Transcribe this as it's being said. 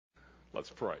Let's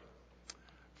pray.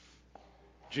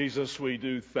 Jesus, we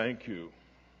do thank you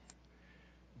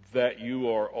that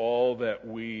you are all that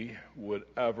we would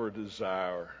ever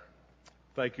desire.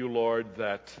 Thank you, Lord,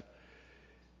 that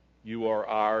you are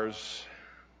ours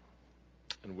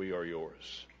and we are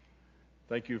yours.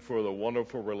 Thank you for the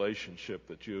wonderful relationship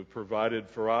that you have provided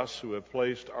for us who have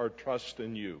placed our trust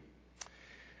in you.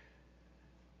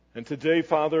 And today,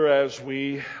 Father, as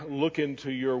we look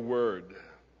into your word,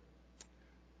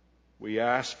 we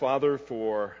ask, Father,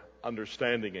 for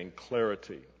understanding and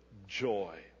clarity,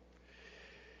 joy.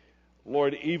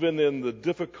 Lord, even in the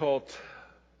difficult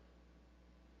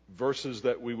verses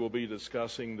that we will be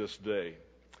discussing this day,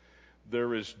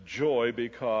 there is joy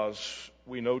because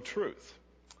we know truth.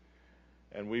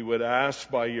 And we would ask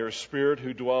by your Spirit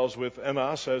who dwells within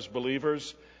us as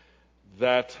believers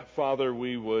that, Father,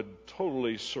 we would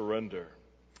totally surrender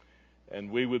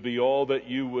and we would be all that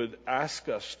you would ask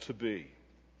us to be.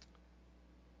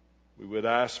 We would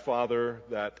ask, Father,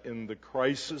 that in the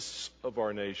crisis of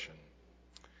our nation,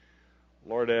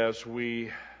 Lord, as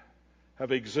we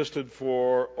have existed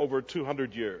for over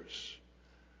 200 years,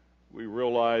 we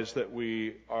realize that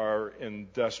we are in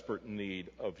desperate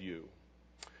need of you.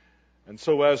 And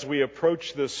so as we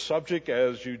approach this subject,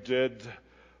 as you did,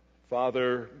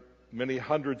 Father, many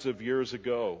hundreds of years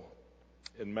ago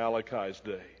in Malachi's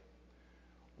day,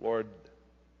 Lord,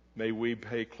 may we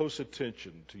pay close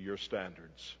attention to your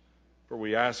standards. For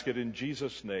we ask it in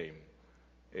Jesus' name.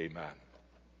 Amen.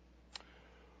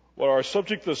 Well, our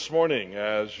subject this morning,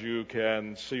 as you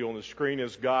can see on the screen,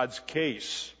 is God's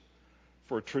case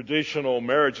for traditional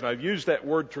marriage. And I've used that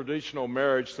word traditional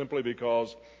marriage simply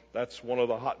because that's one of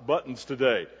the hot buttons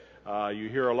today. You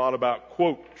hear a lot about,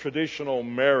 quote, traditional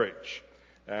marriage.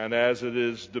 And as it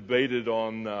is debated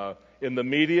on in the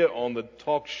media, on the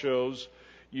talk shows,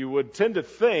 you would tend to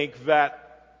think that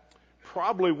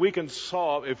probably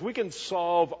if we can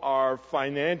solve our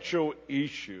financial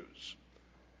issues,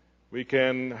 we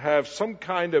can have some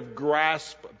kind of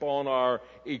grasp upon our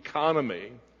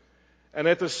economy, and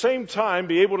at the same time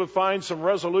be able to find some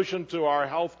resolution to our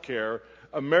health care,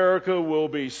 America will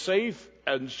be safe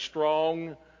and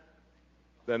strong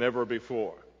than ever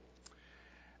before.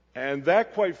 And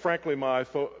that, quite frankly, my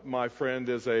friend,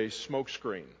 is a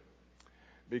smokescreen,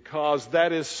 because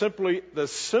that is simply the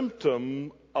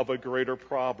symptom of a greater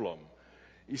problem.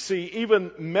 You see,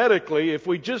 even medically, if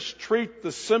we just treat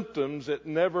the symptoms, it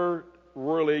never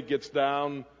really gets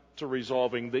down to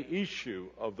resolving the issue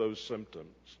of those symptoms.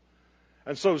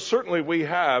 And so certainly we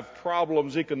have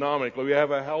problems economically. We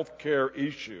have a health care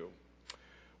issue.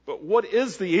 But what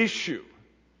is the issue?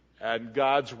 And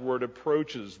God's Word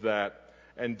approaches that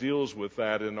and deals with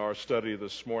that in our study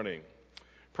this morning.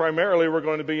 Primarily, we're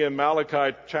going to be in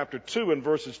Malachi chapter 2 and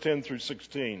verses 10 through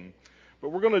 16. But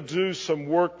we're going to do some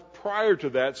work prior to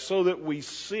that so that we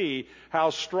see how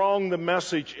strong the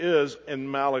message is in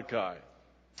Malachi.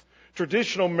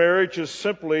 Traditional marriage is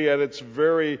simply, at its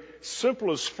very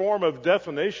simplest form of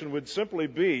definition, would simply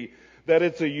be that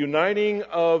it's a uniting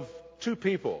of two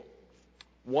people,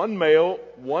 one male,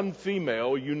 one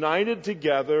female, united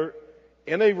together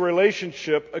in a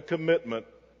relationship, a commitment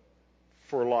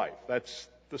for life. That's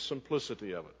the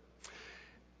simplicity of it.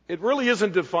 It really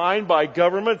isn't defined by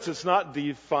governments. It's not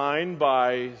defined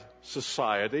by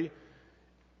society.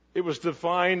 It was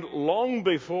defined long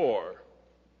before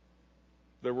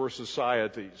there were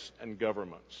societies and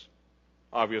governments.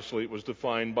 Obviously, it was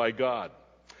defined by God.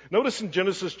 Notice in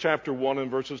Genesis chapter 1 and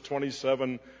verses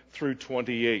 27 through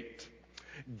 28.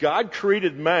 God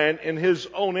created man in his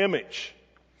own image.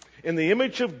 In the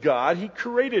image of God, he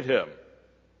created him.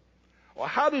 Well,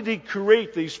 how did he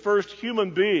create these first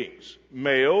human beings?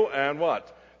 Male and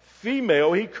what?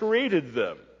 Female, he created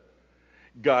them.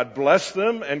 God blessed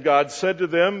them, and God said to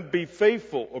them, be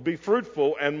faithful, or be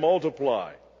fruitful, and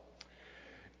multiply.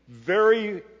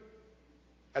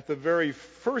 At the very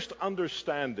first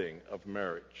understanding of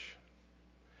marriage,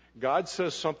 God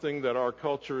says something that our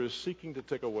culture is seeking to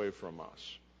take away from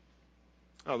us.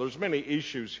 Now, there's many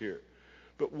issues here,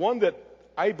 but one that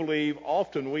I believe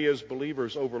often we as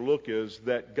believers overlook is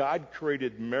that God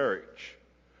created marriage,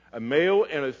 a male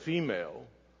and a female,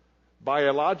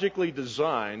 biologically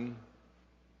designed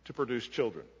to produce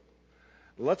children.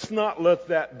 Let's not let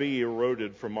that be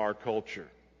eroded from our culture.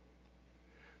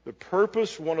 The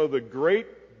purpose, one of the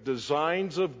great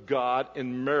designs of God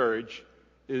in marriage,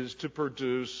 is to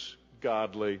produce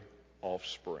godly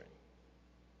offspring.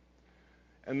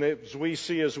 And as we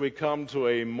see, as we come to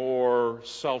a more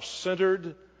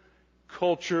self-centered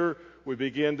culture, we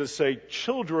begin to say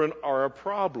children are a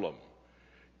problem.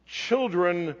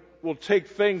 Children will take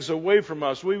things away from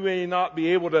us. We may not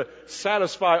be able to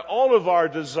satisfy all of our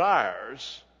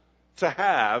desires to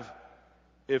have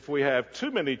if we have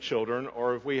too many children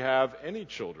or if we have any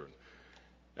children.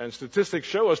 And statistics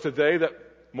show us today that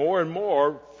more and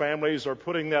more families are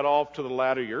putting that off to the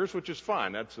latter years, which is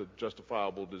fine. That's a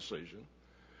justifiable decision.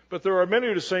 But there are many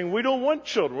who are saying, we don't want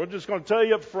children. We're just going to tell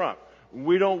you up front,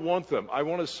 we don't want them. I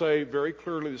want to say very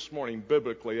clearly this morning,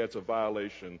 biblically, that's a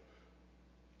violation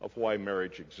of why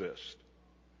marriage exists.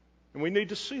 And we need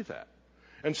to see that.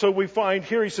 And so we find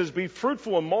here, he says, be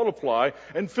fruitful and multiply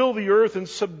and fill the earth and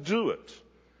subdue it.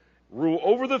 Rule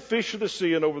over the fish of the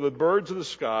sea and over the birds of the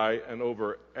sky and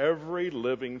over every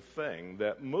living thing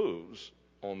that moves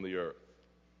on the earth.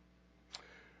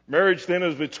 Marriage then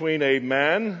is between a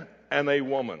man and a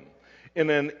woman in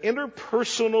an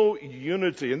interpersonal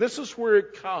unity. And this is where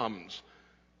it comes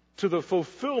to the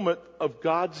fulfillment of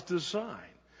God's design.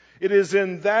 It is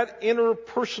in that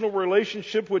interpersonal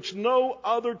relationship which no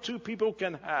other two people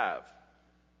can have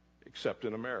except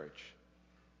in a marriage.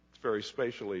 It's very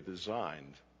spatially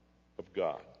designed of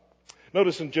God.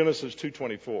 Notice in Genesis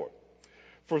 2:24,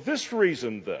 for this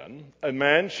reason then, a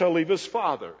man shall leave his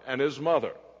father and his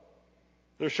mother.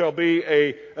 There shall be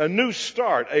a new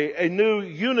start, a new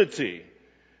unity.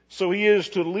 So he is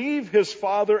to leave his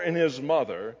father and his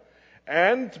mother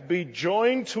and be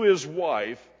joined to his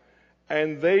wife,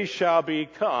 and they shall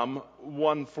become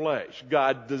one flesh.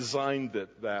 God designed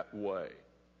it that way.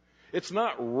 It's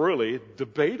not really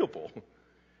debatable.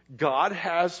 God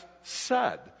has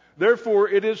said. Therefore,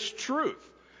 it is truth.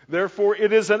 Therefore,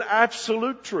 it is an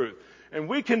absolute truth. And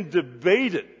we can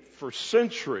debate it for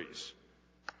centuries.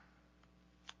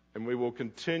 And we will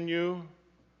continue,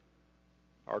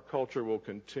 our culture will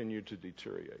continue to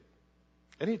deteriorate.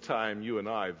 Anytime you and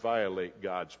I violate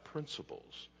God's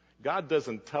principles, God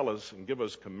doesn't tell us and give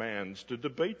us commands to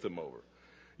debate them over.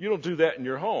 You don't do that in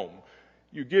your home.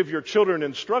 You give your children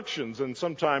instructions, and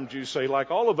sometimes you say,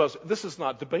 like all of us, this is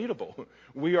not debatable.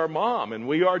 We are mom and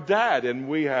we are dad, and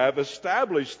we have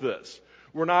established this.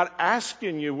 We're not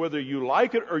asking you whether you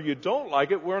like it or you don't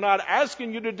like it. We're not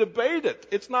asking you to debate it.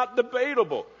 It's not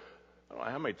debatable. I don't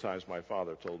know how many times my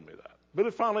father told me that, but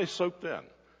it finally soaked in.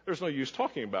 There's no use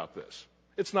talking about this.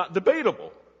 It's not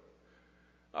debatable.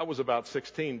 I was about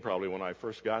 16 probably when I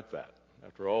first got that,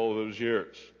 after all those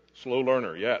years. Slow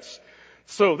learner, yes.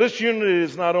 So this unity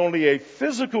is not only a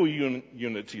physical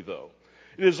unity, though.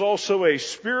 It is also a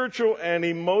spiritual and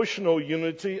emotional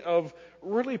unity of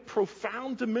really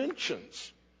profound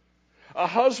dimensions. A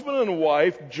husband and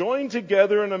wife joined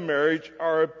together in a marriage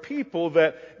are a people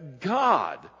that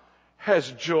God has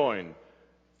joined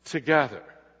together.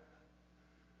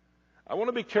 I want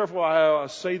to be careful how I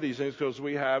say these things because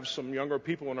we have some younger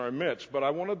people in our midst, but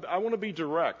I want to be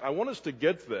direct. I want us to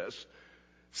get this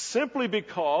simply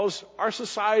because our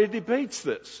society debates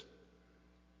this.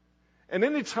 And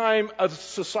any time a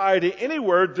society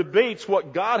anywhere debates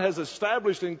what God has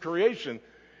established in creation,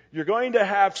 you're going to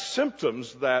have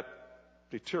symptoms that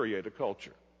deteriorate a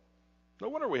culture. No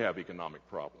wonder we have economic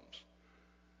problems.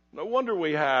 No wonder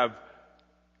we have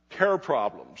care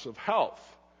problems of health.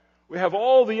 We have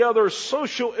all the other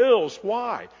social ills.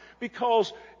 Why?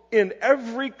 Because in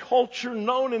every culture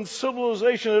known in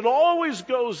civilization, it always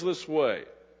goes this way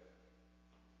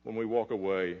when we walk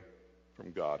away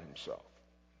from God himself.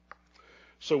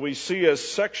 So we see a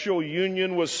sexual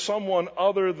union with someone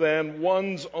other than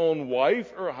one's own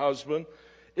wife or husband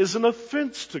is an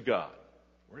offense to God.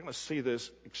 We're going to see this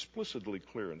explicitly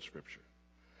clear in Scripture.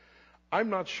 I'm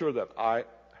not sure that I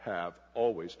have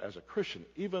always, as a Christian,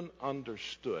 even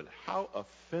understood how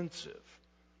offensive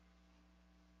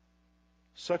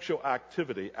sexual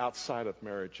activity outside of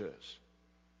marriage is.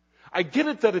 I get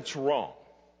it that it's wrong.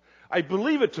 I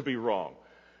believe it to be wrong.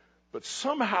 But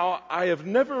somehow I have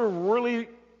never really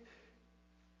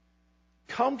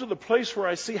come to the place where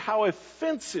I see how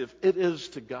offensive it is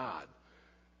to God.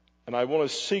 And I want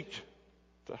to seek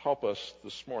to help us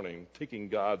this morning, taking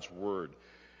God's word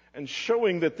and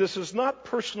showing that this is not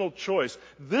personal choice.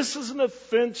 This is an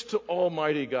offense to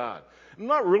Almighty God. I'm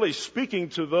not really speaking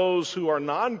to those who are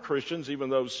non-Christians, even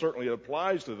though certainly it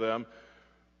applies to them.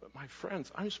 But my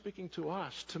friends, I'm speaking to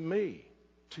us, to me,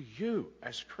 to you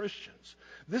as Christians.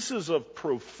 This is of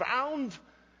profound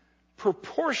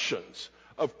proportions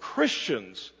of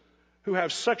Christians who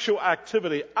have sexual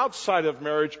activity outside of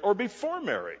marriage or before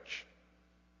marriage.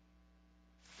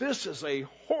 This is a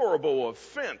horrible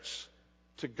offense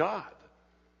to God.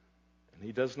 And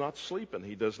he does not sleep and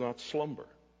he does not slumber,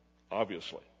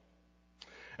 obviously.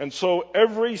 And so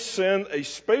every sin,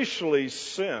 especially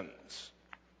sins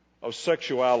of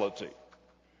sexuality,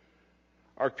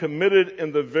 are committed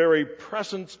in the very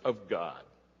presence of God.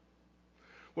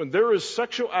 When there is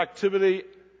sexual activity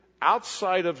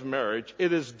outside of marriage,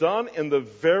 it is done in the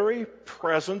very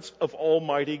presence of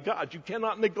Almighty God. You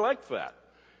cannot neglect that.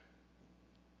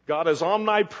 God is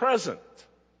omnipresent.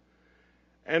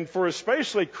 And for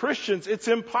especially Christians, it's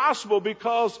impossible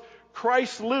because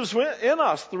Christ lives in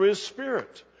us through His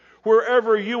Spirit.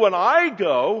 Wherever you and I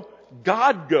go,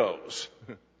 God goes.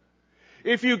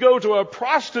 If you go to a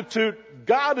prostitute,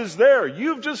 God is there.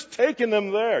 You've just taken them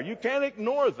there. You can't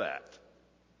ignore that.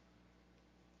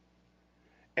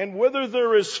 And whether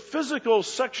there is physical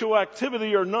sexual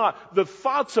activity or not, the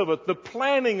thoughts of it, the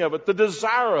planning of it, the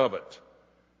desire of it,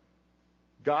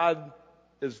 God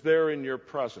is there in your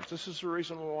presence. This is the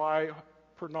reason why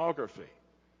pornography.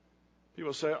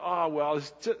 People say, oh, well,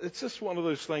 it's just one of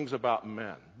those things about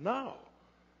men. No.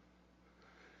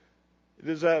 It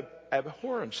is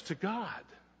abhorrence to God.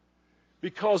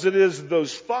 Because it is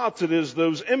those thoughts, it is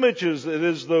those images, it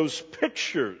is those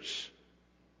pictures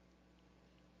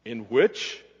in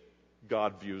which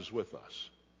God views with us.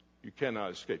 You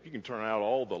cannot escape. You can turn out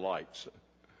all the lights,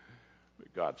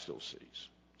 but God still sees.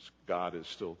 God is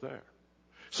still there.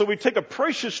 So we take a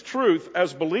precious truth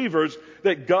as believers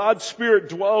that God's Spirit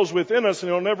dwells within us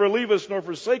and He'll never leave us nor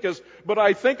forsake us. But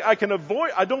I think I can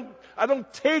avoid, I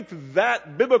don't take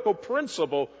that biblical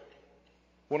principle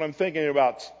when I'm thinking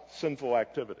about sinful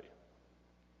activity.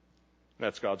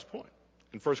 That's God's point.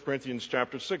 In 1 Corinthians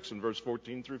chapter 6 and verse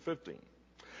 14 through 15.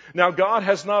 Now God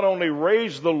has not only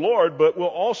raised the Lord, but will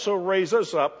also raise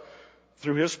us up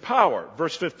through His power.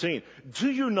 Verse 15.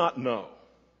 Do you not know?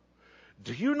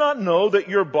 Do you not know that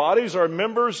your bodies are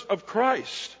members of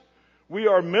Christ? We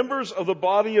are members of the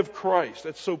body of Christ.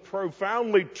 That's so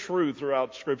profoundly true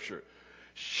throughout Scripture.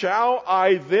 Shall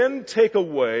I then take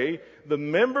away the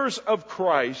members of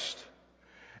Christ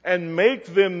and make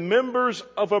them members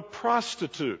of a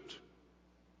prostitute?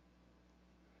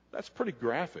 That's pretty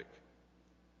graphic.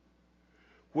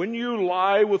 When you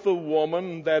lie with a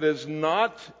woman that is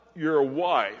not your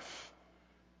wife,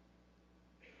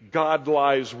 God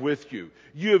lies with you.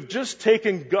 You have just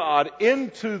taken God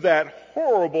into that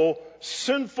horrible,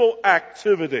 sinful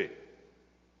activity.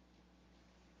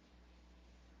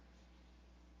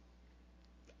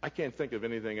 I can't think of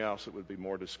anything else that would be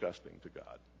more disgusting to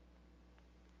God.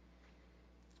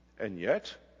 And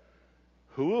yet,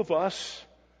 who of us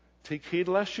take heed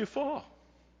lest you fall?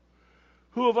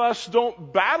 Who of us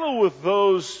don't battle with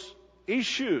those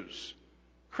issues,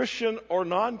 Christian or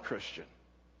non-Christian?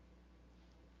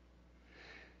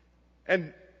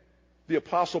 And the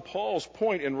Apostle Paul's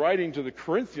point in writing to the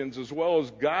Corinthians, as well as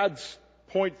God's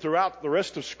point throughout the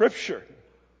rest of Scripture,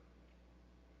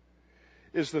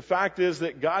 is the fact is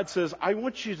that God says, I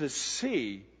want you to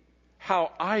see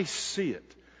how I see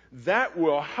it. That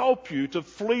will help you to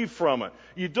flee from it.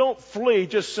 You don't flee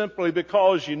just simply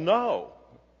because you know.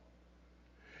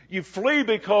 You flee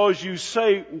because you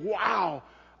say, wow,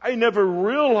 I never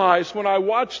realized when I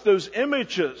watched those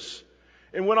images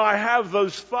and when I have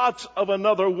those thoughts of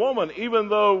another woman, even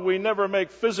though we never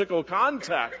make physical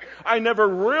contact, I never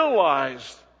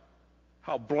realized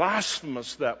how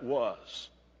blasphemous that was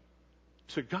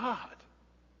to God.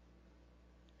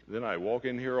 Then I walk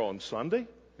in here on Sunday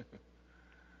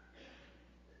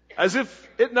as if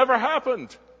it never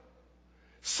happened.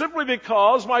 Simply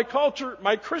because my culture,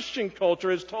 my Christian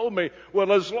culture has told me,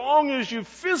 well, as long as you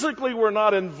physically were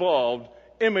not involved,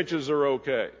 images are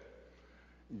okay.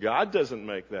 God doesn't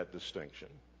make that distinction.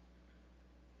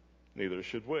 Neither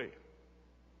should we.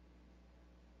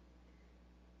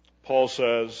 Paul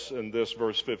says in this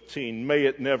verse 15, may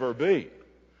it never be.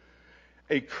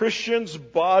 A Christian's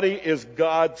body is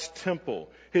God's temple.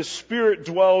 His Spirit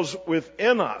dwells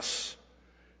within us.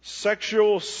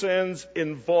 Sexual sins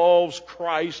involves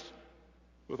Christ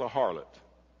with a harlot.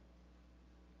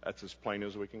 That's as plain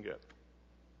as we can get.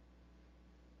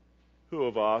 Who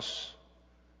of us,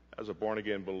 as a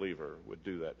born-again believer, would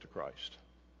do that to Christ?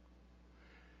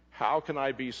 How can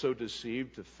I be so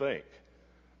deceived to think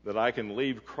that I can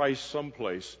leave Christ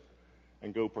someplace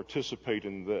and go participate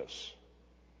in this?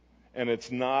 And it's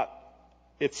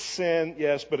sin,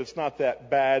 yes, but it's not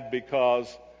that bad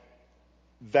because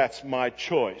that's my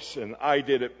choice, and I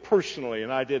did it personally,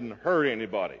 and I didn't hurt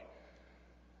anybody.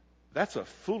 That's a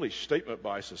foolish statement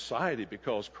by society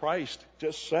because Christ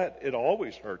just said it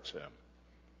always hurts him.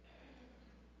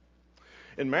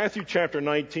 In Matthew chapter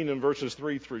 19 and verses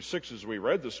 3 through 6, as we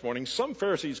read this morning, some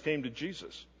Pharisees came to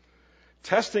Jesus,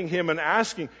 testing him and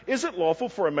asking, is it lawful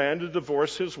for a man to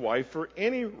divorce his wife for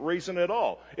any reason at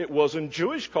all? It was in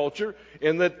Jewish culture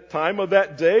in the time of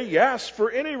that day, yes,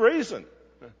 for any reason.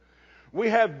 We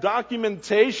have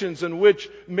documentations in which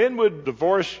men would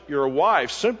divorce your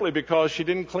wife simply because she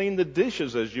didn't clean the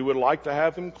dishes as you would like to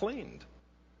have them cleaned.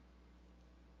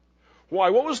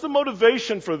 Why? What was the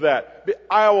motivation for that?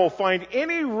 I will find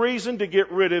any reason to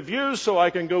get rid of you so I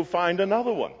can go find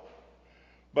another one.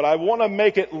 But I want to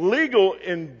make it legal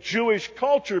in Jewish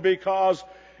culture because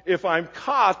if I'm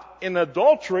caught in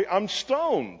adultery, I'm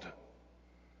stoned.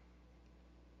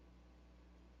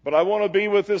 But I want to be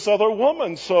with this other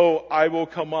woman, so I will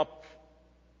come up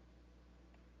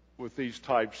with these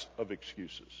types of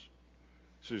excuses.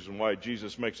 This is why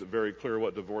Jesus makes it very clear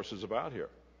what divorce is about here.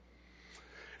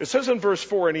 It says in verse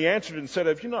 4, and he answered and said,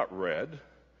 Have you not read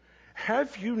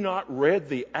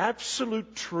the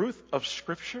absolute truth of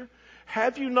Scripture?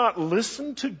 Have you not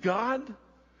listened to God?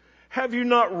 Have you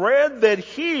not read that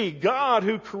He, God,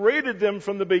 who created them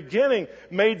from the beginning,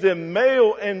 made them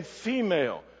male and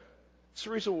female? It's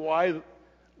the reason why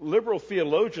liberal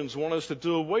theologians want us to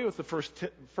do away with the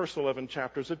first 11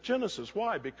 chapters of Genesis.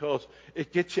 Why? Because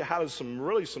it gets you out of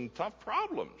some tough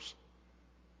problems.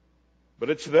 But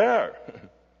it's there.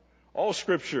 All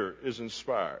Scripture is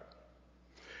inspired.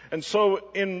 And so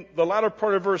in the latter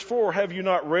part of verse 4, have you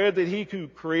not read that He who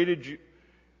created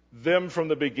them from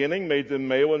the beginning made them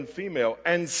male and female,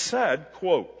 and said,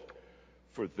 quote,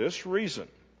 For this reason,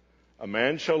 a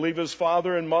man shall leave his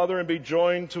father and mother and be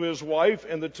joined to his wife,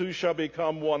 and the two shall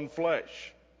become one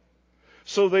flesh.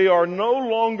 So they are no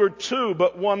longer two,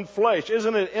 but one flesh.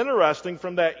 Isn't it interesting?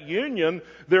 From that union,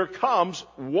 there comes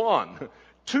one.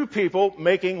 Two people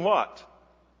making what?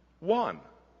 One.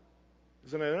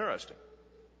 Isn't it interesting?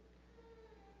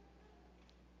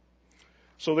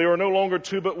 So they are no longer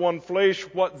two but one flesh.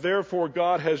 What therefore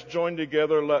God has joined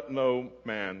together, let no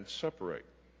man separate.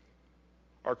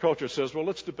 Our culture says, well,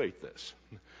 let's debate this.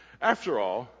 After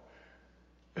all,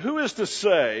 who is to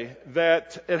say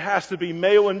that it has to be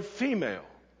male and female?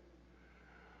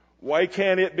 Why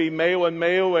can't it be male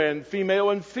and female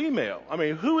and female? I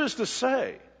mean, who is to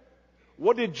say?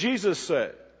 What did Jesus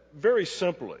say? Very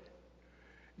simply,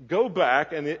 go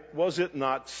back, and was it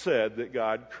not said that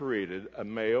God created a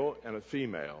male and a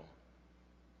female?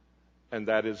 And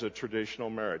that is a traditional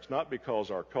marriage. Not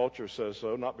because our culture says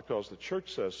so, not because the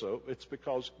church says so. It's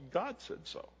because God said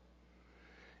so.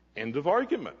 End of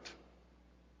argument.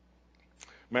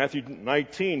 Matthew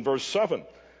 19, verse 7.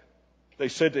 They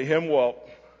said to him, well,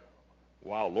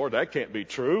 wow, Lord, that can't be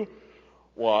true.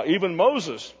 Well, even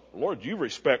Moses, Lord, you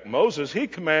respect Moses. He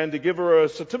commanded to give her a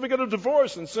certificate of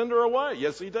divorce and send her away.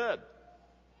 Yes, he did.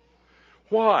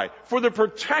 Why? For the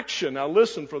protection. Now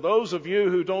listen, for those of you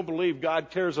who don't believe God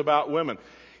cares about women,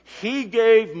 He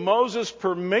gave Moses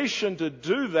permission to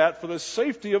do that for the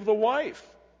safety of the wife.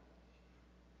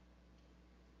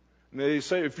 And they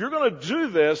say, if you're going to do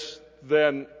this,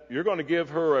 then you're going to give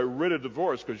her a writ of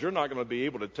divorce because you're not going to be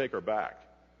able to take her back.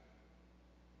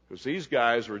 Because these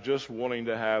guys were just wanting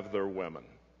to have their women.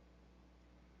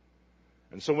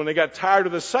 And so when they got tired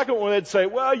of the second one, they'd say,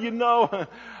 well, you know,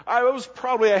 it was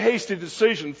probably a hasty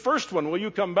decision. First one, will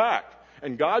you come back?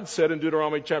 And God said in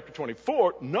Deuteronomy chapter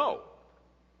 24, no.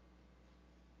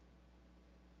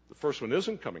 The first one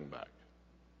isn't coming back.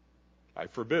 I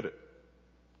forbid it.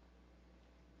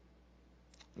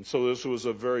 And so this was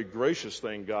a very gracious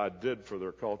thing God did for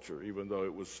their culture, even though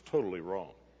it was totally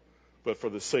wrong. But for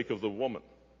the sake of the woman.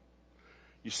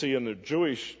 You see, in the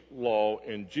Jewish law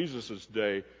in Jesus'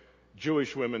 day,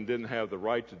 Jewish women didn't have the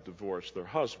right to divorce their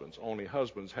husbands. Only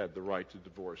husbands had the right to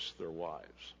divorce their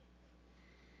wives.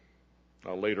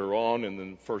 Now, later on in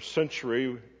the first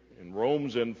century, in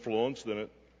Rome's influence, then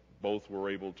both were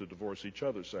able to divorce each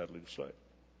other, sadly to say.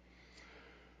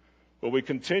 But we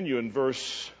continue in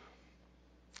verse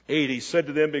 8. He said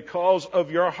to them, because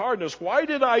of your hardness, why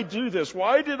did I do this?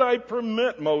 Why did I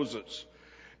permit Moses?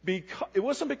 It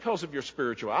wasn't because of your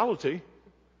spirituality.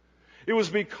 It was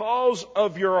because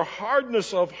of your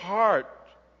hardness of heart.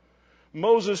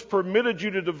 Moses permitted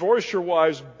you to divorce your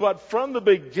wives, but from the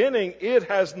beginning it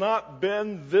has not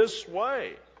been this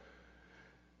way.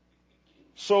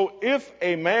 So if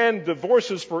a man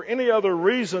divorces for any other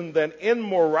reason than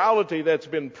immorality that's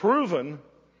been proven,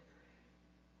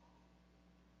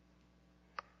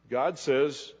 God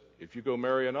says, if you go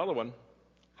marry another one,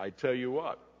 I tell you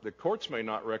what, the courts may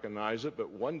not recognize it, but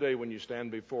one day when you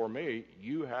stand before me,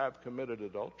 you have committed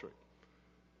adultery.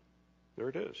 There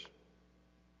it is.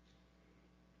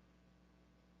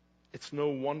 It's no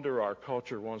wonder our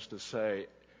culture wants to say,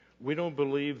 we don't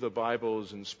believe the Bible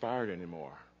is inspired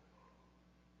anymore.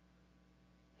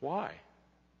 Why?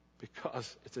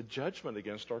 Because it's a judgment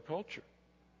against our culture.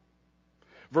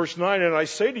 Verse 9, and I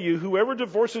say to you, whoever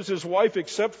divorces his wife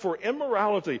except for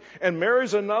immorality and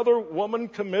marries another woman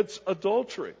commits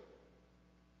adultery.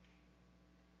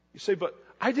 You say, but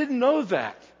I didn't know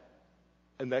that.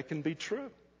 And that can be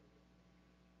true.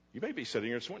 You may be sitting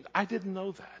here saying, I didn't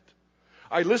know that.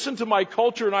 I listened to my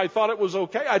culture and I thought it was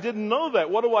okay. I didn't know that.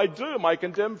 What do I do? Am I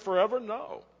condemned forever?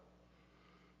 No.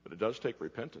 But it does take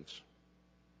repentance.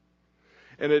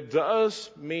 And it does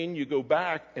mean you go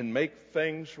back and make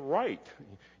things right.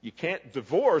 You can't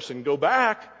divorce and go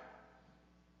back,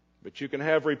 but you can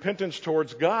have repentance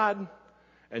towards God,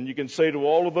 and you can say to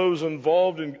all of those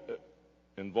involving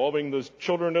the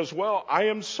children as well, I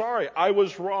am sorry, I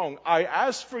was wrong. I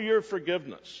ask for your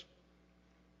forgiveness.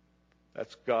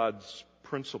 That's God's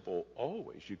principle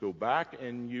always. You go back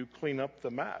and you clean up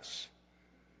the mess.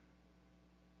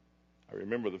 I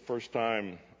remember the first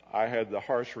time I had the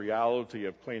harsh reality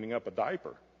of cleaning up a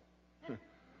diaper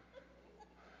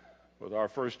with our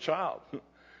first child.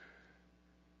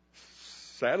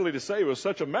 Sadly to say, it was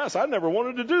such a mess, I never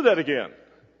wanted to do that again.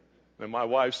 And my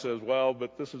wife says, well,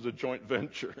 but this is a joint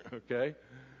venture, okay?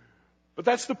 But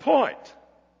that's the point.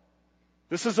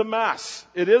 This is a mess.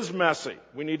 It is messy.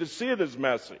 We need to see it as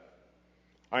messy.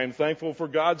 I am thankful for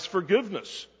God's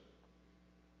forgiveness.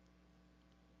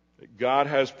 That God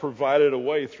has provided a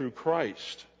way through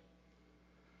Christ.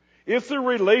 If the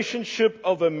relationship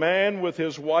of a man with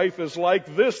his wife is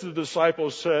like this, the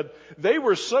disciples said, they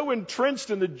were so entrenched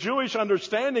in the Jewish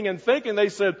understanding and thinking, they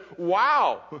said,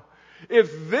 wow, if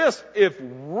it's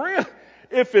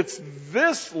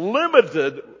this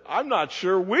limited, I'm not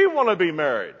sure we want to be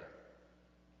married.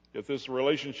 If this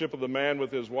relationship of the man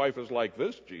with his wife is like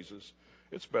this, Jesus,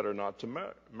 it's better not to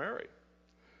marry.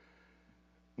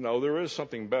 No, there is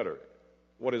something better.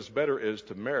 What is better is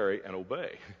to marry and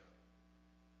obey.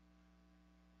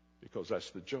 Because that's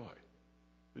the joy.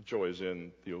 The joy is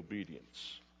in the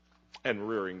obedience and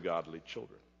rearing godly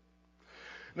children.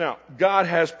 Now, God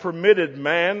has permitted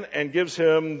man and gives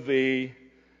him the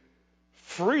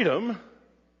freedom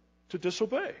to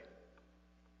disobey.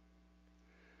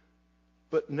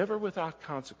 But never without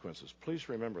consequences. Please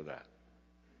remember that.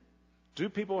 Do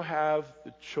people have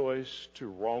the choice to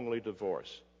wrongly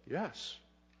divorce? Yes,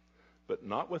 but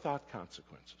not without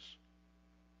consequences.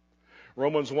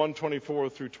 Romans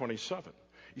 1:24 through 27.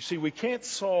 You see, we can't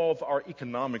solve our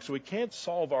economics. We can't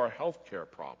solve our health care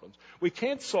problems. We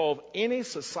can't solve any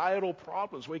societal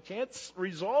problems. We can't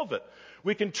resolve it.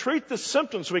 We can treat the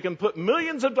symptoms. We can put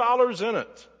millions of dollars in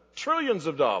it, trillions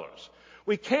of dollars.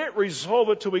 We can't resolve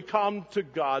it till we come to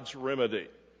God's remedy.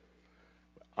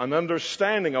 An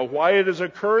understanding of why it is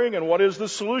occurring and what is the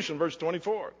solution. Verse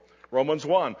 24, Romans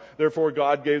 1. Therefore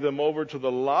God gave them over to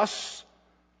the lusts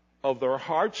of their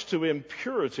hearts to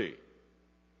impurity.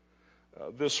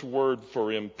 This word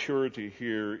for impurity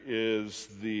here is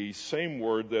the same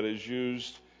word that is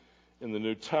used in the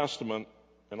New Testament,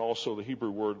 and also the Hebrew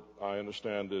word, I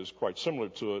understand, is quite similar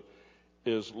to it,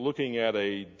 is looking at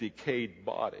a decayed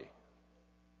body.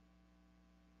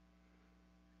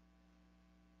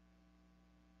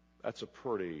 That's a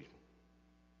pretty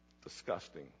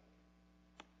disgusting.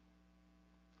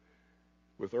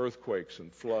 With earthquakes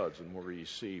and floods, and where you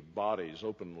see bodies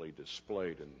openly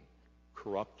displayed and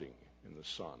corrupting in the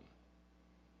sun.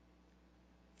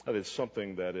 That is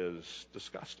something that is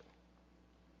disgusting.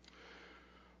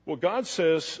 Well, God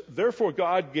says, therefore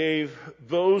God gave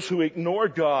those who ignore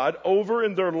God over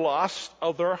in their lust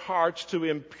of their hearts to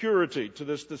impurity, to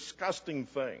this disgusting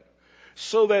thing,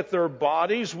 so that their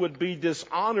bodies would be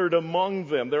dishonored among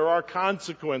them. There are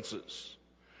consequences.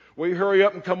 We hurry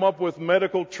up and come up with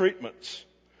medical treatments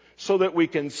so that we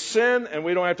can sin and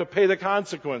we don't have to pay the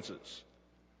consequences.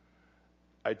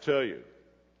 I tell you,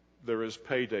 there is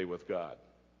payday with God.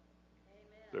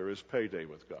 Amen. There is payday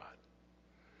with God.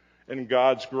 And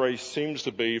God's grace seems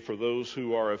to be for those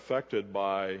who are affected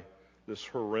by this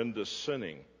horrendous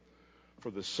sinning. For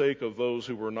the sake of those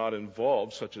who were not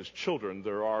involved, such as children,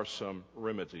 there are some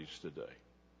remedies today.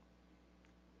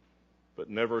 But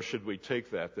never should we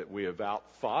take that we have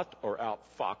outthought or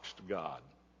outfoxed God.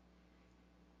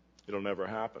 It'll never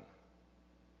happen.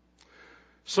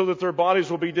 So that their bodies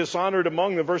will be dishonored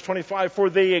among them. Verse 25, for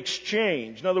they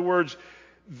exchange. In other words,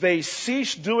 they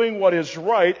cease doing what is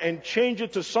right and change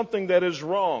it to something that is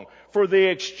wrong. For they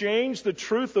exchange the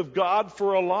truth of God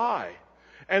for a lie.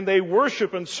 And they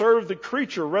worship and serve the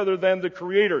creature rather than the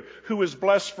Creator, who is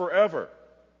blessed forever.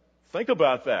 Think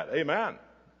about that. Amen.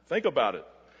 Think about it.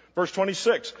 Verse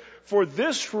 26, for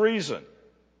this reason,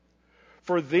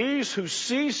 for these who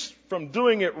ceased from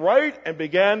doing it right and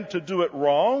began to do it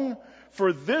wrong,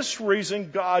 for this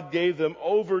reason God gave them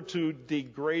over to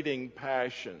degrading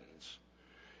passions.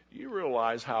 Do you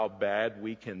realize how bad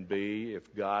we can be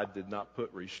if God did not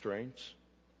put restraints?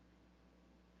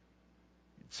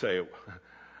 You'd say,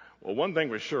 well, one thing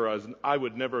was sure, I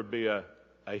would never be a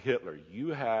Hitler. You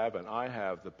have and I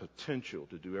have the potential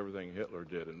to do everything Hitler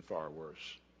did and far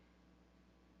worse.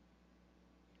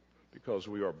 Because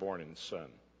we are born in sin.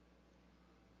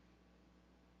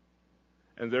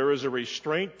 And there is a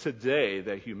restraint today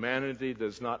that humanity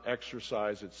does not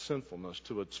exercise its sinfulness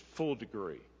to its full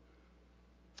degree.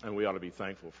 And we ought to be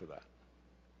thankful for that.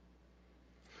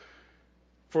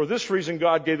 For this reason,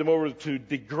 God gave them over to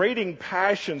degrading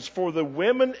passions. For the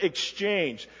women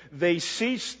exchanged. They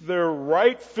ceased their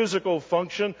right physical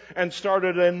function and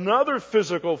started another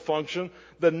physical function,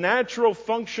 the natural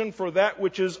function for that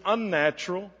which is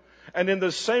unnatural. And in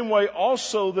the same way,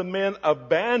 also the men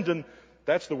abandoned.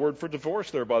 That's the word for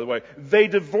divorce there, by the way. They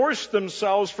divorced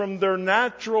themselves from their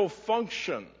natural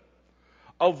function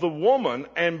of the woman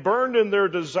and burned in their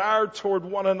desire toward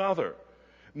one another.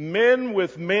 Men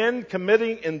with men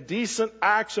committing indecent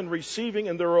acts and receiving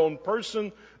in their own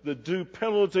person the due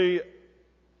penalty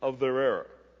of their error.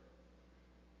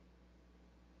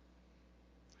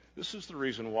 This is the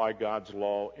reason why God's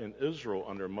law in Israel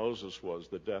under Moses was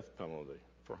the death penalty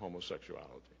for homosexuality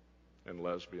and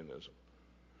lesbianism.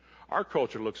 Our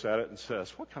culture looks at it and says,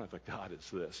 what kind of a God is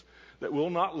this that will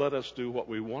not let us do what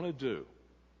we want to do?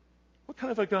 What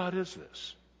kind of a God is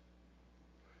this?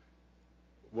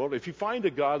 Well, if you find a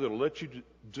God that will let you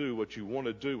do what you want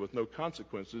to do with no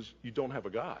consequences, you don't have a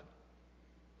God.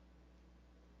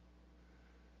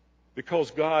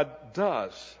 Because God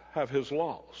does have His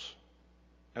laws,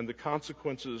 and the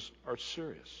consequences are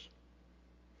serious.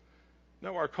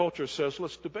 Now our culture says,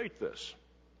 let's debate this.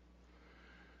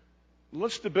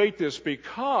 Let's debate this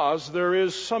because there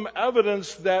is some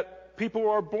evidence that people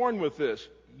are born with this.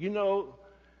 You know,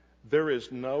 there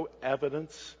is no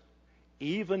evidence.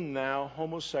 Even now,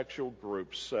 homosexual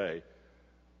groups say,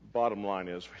 bottom line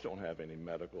is, we don't have any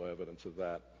medical evidence of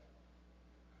that.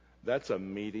 That's a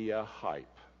media hype.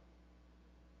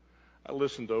 I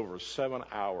listened to over 7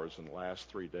 hours in the last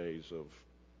 3 days of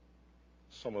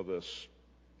some of this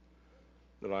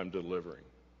that I'm delivering.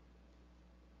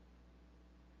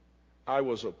 I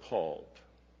was appalled.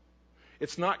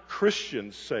 It's not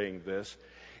Christians saying this.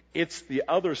 It's the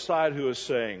other side who is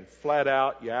saying, flat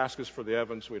out, you ask us for the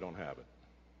evidence, we don't have it.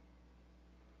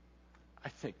 I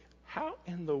think, how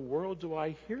in the world do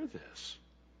I hear this?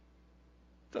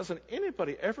 Doesn't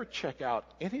anybody ever check out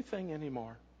anything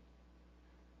anymore?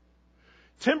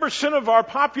 10% of our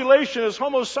population is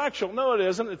homosexual. No, it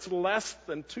isn't. It's less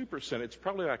than 2%. It's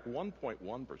probably like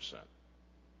 1.1%.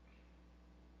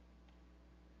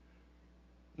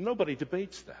 Nobody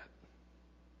debates that.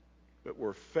 But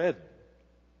we're fed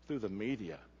through the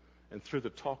media and through the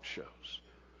talk shows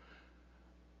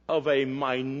of a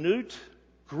minute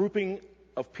grouping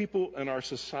of people in our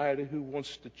society who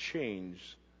wants to change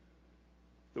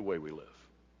the way we live.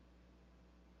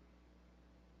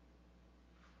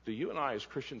 Do you and I as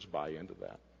Christians buy into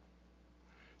that?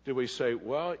 Do we say,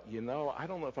 well, you know, I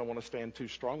don't know if I want to stand too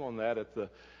strong on that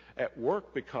at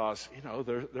work because, you know,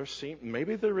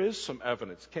 maybe there is some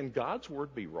evidence. Can God's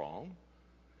word be wrong?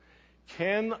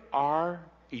 Can our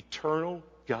eternal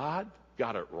God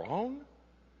got it wrong?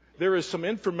 There is some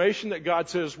information that God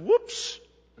says, whoops,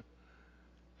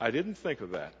 I didn't think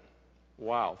of that.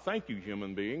 Wow, thank you,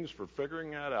 human beings, for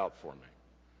figuring that out for me.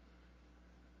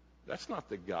 That's not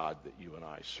the God that you and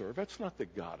I serve. That's not the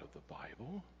God of the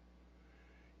Bible.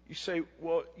 You say,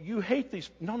 well, you hate these.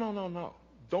 No.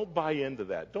 Don't buy into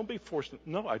that. Don't be forced.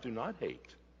 No, I do not hate.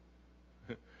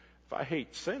 If I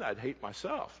hate sin, I'd hate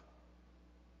myself.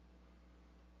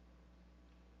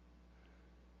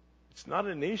 It's not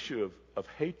an issue of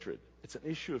hatred. It's an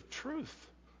issue of truth.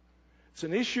 It's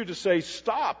an issue to say,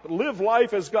 stop, live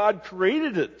life as God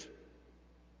created it,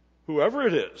 whoever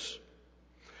it is.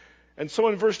 And so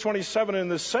in verse 27, in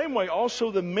the same way,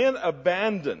 also the men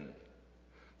abandon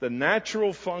the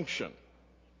natural function,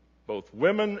 both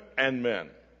women and men.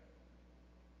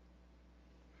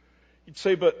 You'd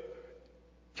say, but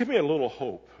give me a little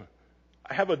hope.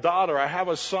 I have a daughter, I have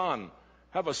a son,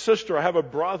 I have a sister, I have a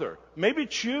brother. Maybe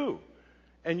it's you.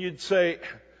 And you'd say,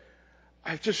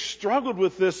 I've just struggled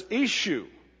with this issue.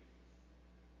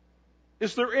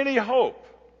 Is there any hope?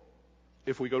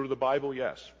 If we go to the Bible,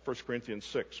 yes. 1 Corinthians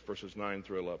 6, verses 9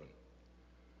 through 11.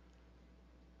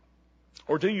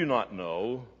 Or do you not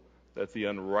know that the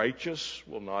unrighteous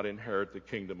will not inherit the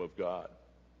kingdom of God?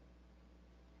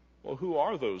 Well, who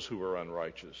are those who are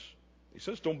unrighteous? He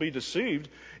says, don't be deceived.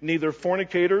 Neither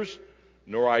fornicators,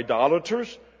 nor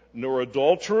idolaters, nor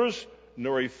adulterers,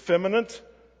 nor effeminate,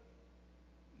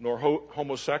 nor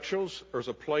homosexuals. There's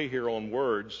a play here on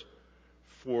words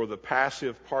for the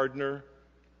passive partner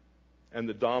and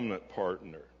the dominant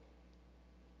partner.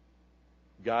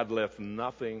 God left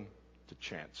nothing to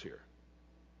chance here.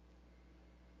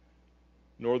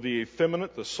 Nor the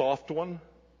effeminate, the soft one,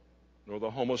 nor the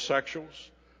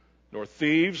homosexuals, nor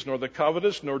thieves, nor the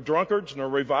covetous, nor drunkards, nor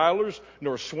revilers,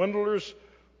 nor swindlers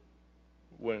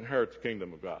will inherit the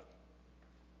kingdom of God.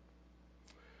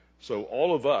 So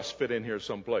all of us fit in here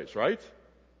someplace, right?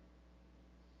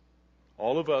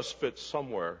 All of us fit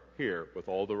somewhere here with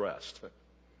all the rest.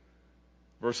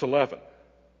 Verse 11.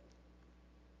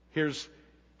 Here's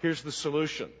the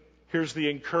solution. Here's the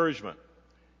encouragement.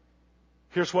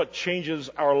 Here's what changes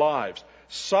our lives.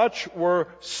 Such were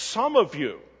some of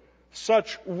you.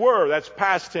 Such were, that's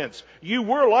past tense. You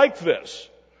were like this.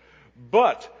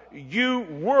 But you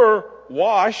were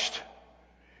washed.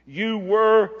 You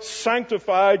were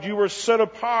sanctified. You were set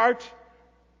apart.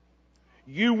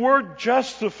 You were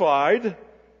justified.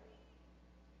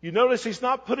 You notice he's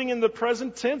not putting in the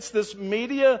present tense this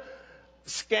media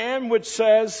scam which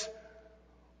says,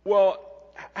 well,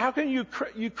 how can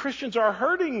you Christians are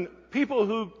hurting people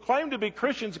who claim to be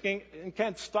Christians and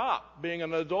can't stop being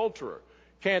an adulterer,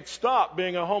 can't stop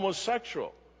being a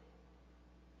homosexual.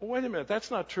 Well, wait a minute,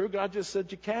 that's not true. God just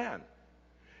said you can.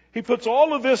 He puts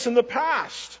all of this in the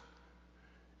past.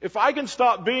 If I can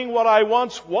stop being what I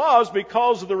once was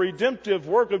because of the redemptive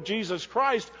work of Jesus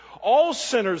Christ, all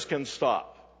sinners can stop.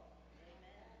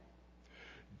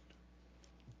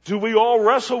 Do we all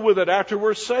wrestle with it after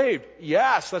we're saved?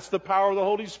 Yes, that's the power of the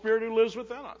Holy Spirit who lives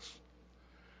within us.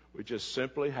 We just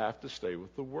simply have to stay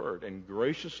with the Word and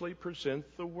graciously present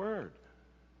the Word.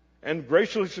 And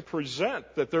graciously present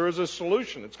that there is a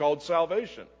solution. It's called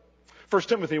salvation. 1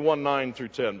 Timothy 1:9 through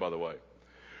 10, by the way.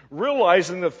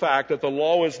 Realizing the fact that the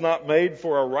law is not made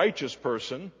for a righteous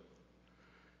person,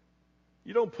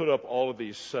 you don't put up all of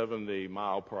these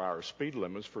 70-mile-per-hour speed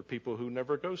limits for people who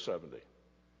never go 70.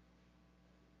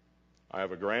 I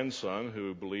have a grandson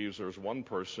who believes there's one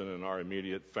person in our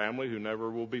immediate family who never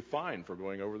will be fined for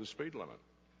going over the speed limit.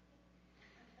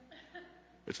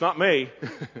 It's not me.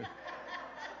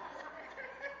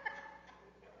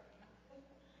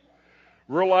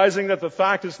 Realizing that the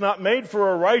fact is not made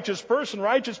for a righteous person.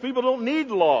 Righteous people don't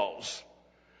need laws.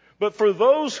 But for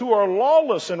those who are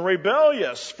lawless and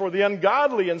rebellious, for the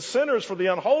ungodly and sinners, for the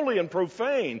unholy and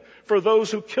profane, for those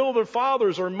who kill their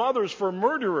fathers or mothers, for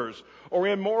murderers or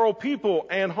immoral people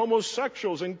and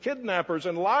homosexuals and kidnappers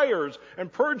and liars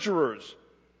and perjurers,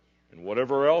 and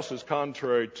whatever else is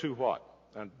contrary to what?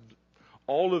 And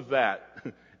all of that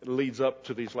leads up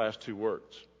to these last two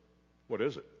words. What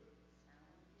is it?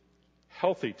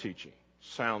 Healthy teaching,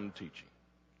 sound teaching,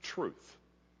 truth.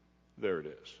 There it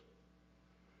is.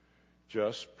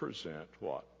 Just present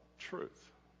what? Truth.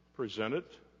 Present it,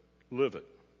 live it.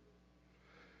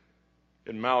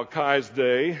 In Malachi's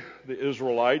day, the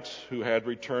Israelites who had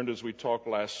returned, as we talked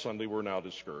last Sunday, were now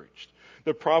discouraged.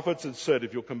 The prophets had said,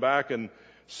 if you'll come back and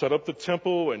set up the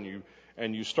temple and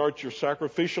you start your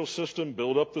sacrificial system,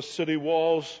 build up the city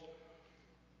walls,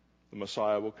 the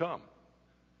Messiah will come.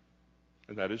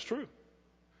 And that is true.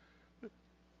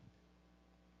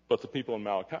 But the people in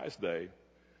Malachi's day,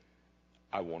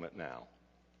 I want it now.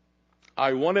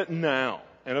 I want it now.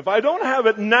 And if I don't have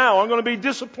it now, I'm going to be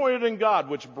disappointed in God,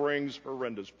 which brings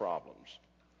horrendous problems.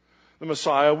 The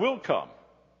Messiah will come.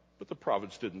 But the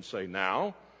prophets didn't say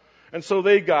now. And so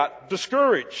they got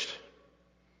discouraged.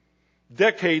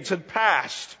 Decades had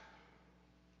passed.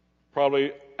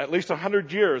 Probably at least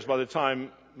 100 years by the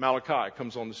time Malachi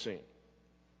comes on the scene.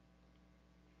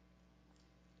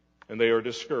 And they are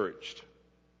discouraged.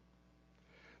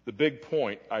 The big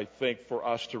point, I think, for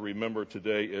us to remember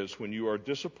today is when you are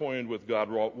disappointed with God,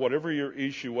 whatever your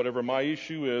issue, whatever my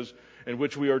issue is, in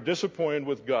which we are disappointed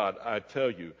with God, I tell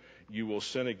you, you will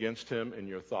sin against Him in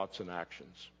your thoughts and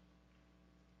actions.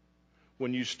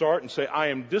 When you start and say, I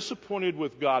am disappointed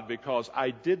with God because I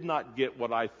did not get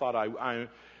what I thought I...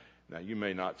 Now, you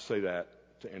may not say that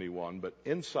to anyone, but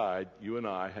inside, you and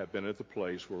I have been at the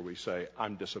place where we say,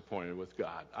 I'm disappointed with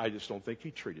God. I just don't think He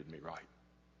treated me right.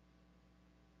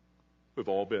 We've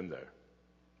all been there,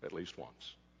 at least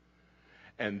once.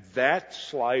 And that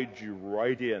slides you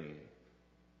right in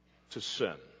to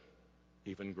sin,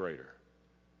 even greater.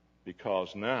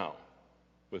 Because now,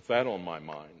 with that on my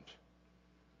mind,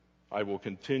 I will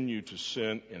continue to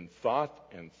sin in thought,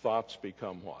 and thoughts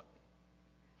become what?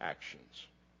 Actions.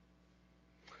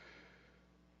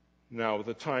 Now, with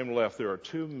the time left, there are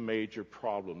two major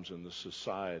problems in the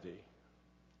society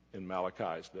in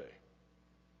Malachi's day.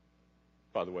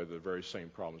 By the way, they're the very same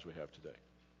problems we have today.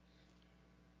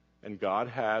 And God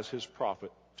has His prophet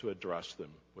to address them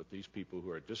with these people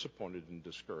who are disappointed and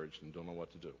discouraged and don't know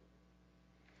what to do.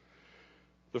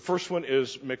 The first one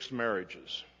is mixed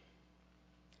marriages.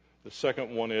 The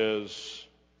second one is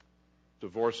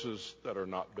divorces that are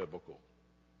not biblical.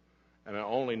 And I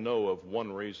only know of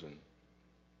one reason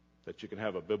that you can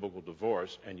have a biblical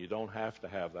divorce, and you don't have to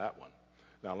have that one.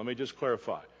 Now, let me just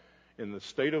clarify. In the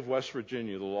state of West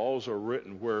Virginia, the laws are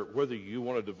written where whether you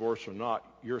want a divorce or not,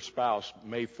 your spouse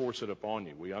may force it upon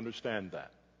you. We understand that.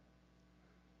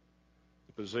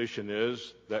 The position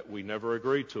is that we never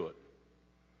agreed to it.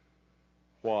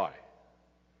 Why?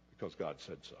 Because God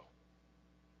said so.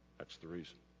 That's the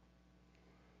reason.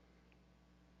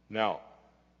 Now,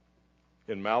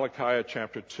 in Malachi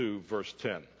chapter 2, verse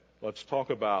 10, let's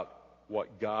talk about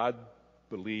what God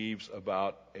believes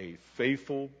about a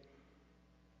faithful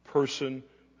person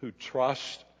who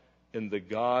trusts in the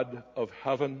God of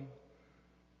heaven,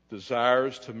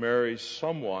 desires to marry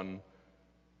someone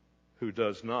who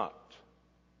does not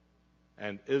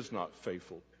and is not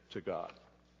faithful to God.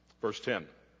 Verse 10.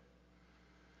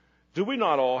 Do we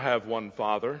not all have one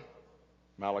Father?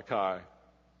 Malachi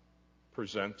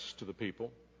presents to the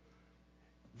people.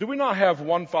 Do we not have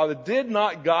one Father? Did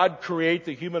not God create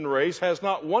the human race? Has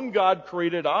not one God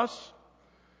created us?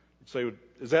 You'd say,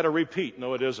 is that a repeat?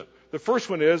 No, it isn't. The first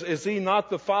one is he not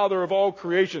the Father of all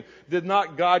creation? Did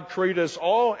not God create us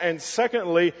all? And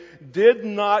secondly, did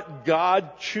not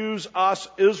God choose us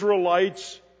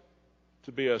Israelites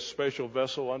to be a special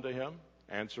vessel unto him?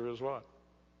 Answer is what?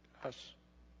 Yes.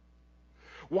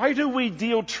 Why do we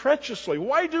deal treacherously?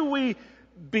 Why do we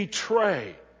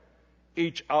betray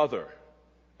each other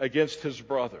against his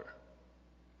brother?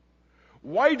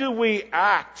 Why do we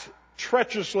act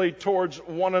treacherously towards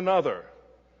one another?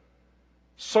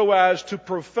 So as to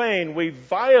profane, we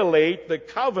violate the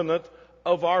covenant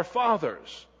of our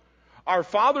fathers. Our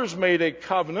fathers made a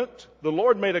covenant. The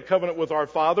Lord made a covenant with our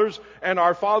fathers, and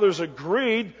our fathers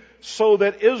agreed so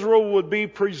that Israel would be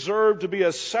preserved to be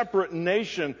a separate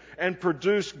nation and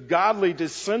produce godly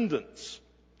descendants.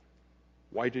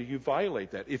 Why do you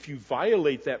violate that? If you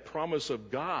violate that promise of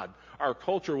God, our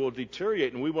culture will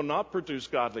deteriorate and we will not produce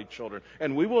godly children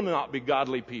and we will not be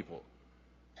godly people.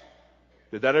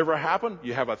 Did that ever happen?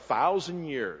 You have 1,000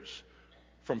 years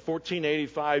from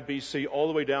 1485 BC all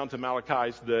the way down to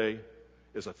Malachi's day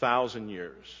is 1,000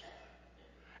 years.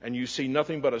 And you see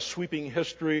nothing but a sweeping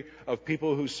history of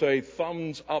people who say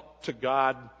thumbs up to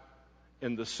God,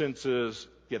 and the sense is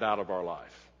get out of our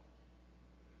life.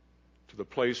 To the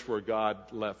place where God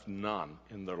left none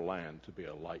in their land to be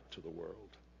a light to the world.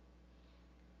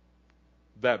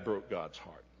 That broke God's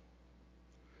heart.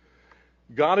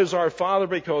 God is our Father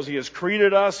because he has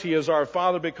created us. He is our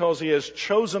Father because he has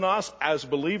chosen us as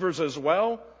believers as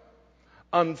well.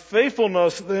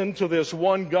 Unfaithfulness then to this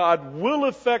one God will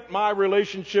affect my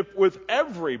relationship with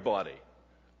everybody.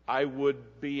 I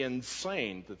would be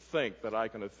insane to think that I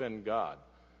can offend God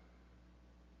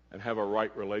and have a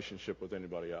right relationship with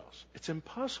anybody else. It's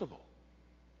impossible.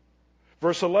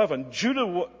 Verse 11,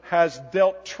 Judah has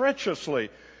dealt treacherously.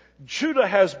 Judah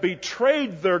has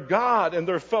betrayed their God and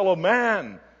their fellow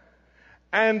man.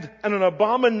 And an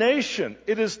abomination.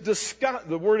 It is disgust.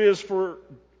 The word is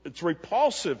it's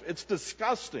repulsive. It's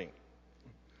disgusting.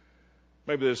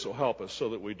 Maybe this will help us so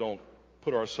that we don't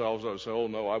put ourselves out and say, oh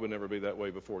no, I would never be that way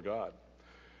before God.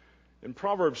 In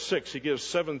Proverbs 6, he gives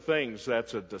 7 things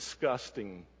that's a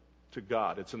disgusting to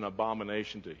God. It's an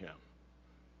abomination to him.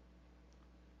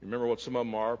 Remember what some of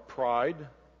them are? Pride.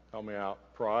 Help me out.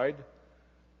 Pride.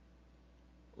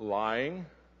 Lying.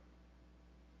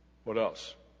 What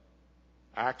else?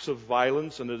 Acts of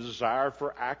violence and a desire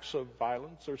for acts of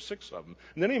violence. There's 6 of them.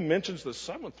 And then he mentions the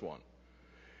 7th one.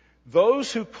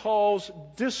 Those who cause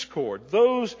discord.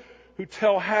 Those who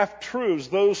tell half-truths.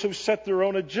 Those who set their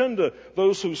own agenda.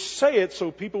 Those who say it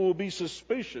so people will be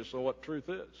suspicious of what truth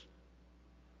is.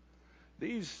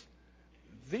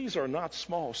 These are not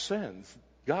small sins.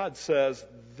 God says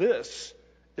this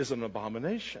is an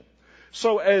abomination.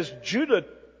 So as Judah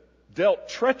dealt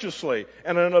treacherously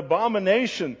and an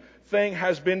abomination thing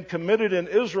has been committed in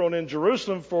Israel and in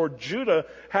Jerusalem, for Judah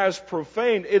has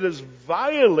profaned, it has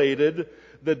violated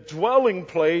the dwelling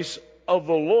place of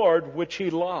the Lord which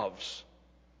he loves.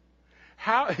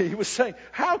 He was saying,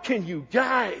 how can you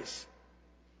guys,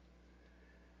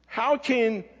 how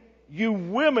can you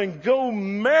women go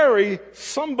marry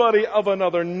somebody of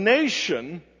another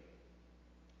nation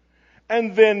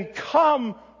and then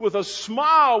come with a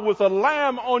smile, with a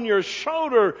lamb on your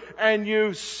shoulder, and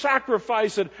you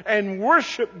sacrifice it and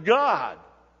worship God?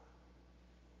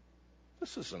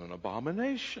 This is an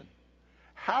abomination.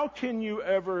 How can you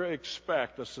ever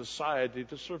expect a society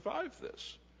to survive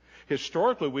this?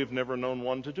 Historically, we've never known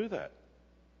one to do that.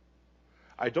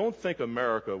 I don't think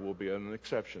America will be an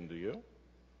exception, do you?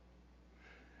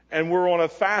 And we're on a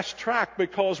fast track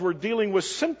because we're dealing with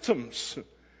symptoms,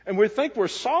 and we think we're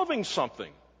solving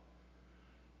something.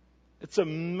 It's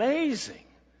amazing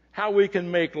how we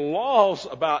can make laws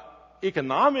about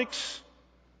economics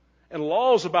and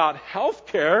laws about health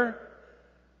care,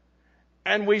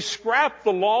 and we scrap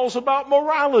the laws about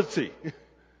morality. It's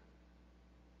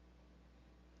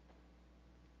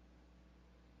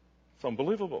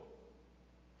unbelievable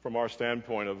from our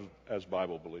standpoint as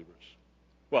Bible believers.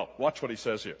 Well, watch what he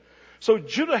says here. So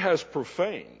Judah has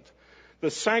profaned the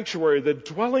sanctuary, the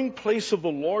dwelling place of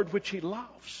the Lord, which he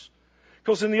loves.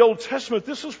 Because in the Old Testament,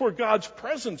 this is where God's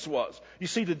presence was. You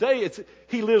see, today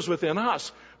he lives within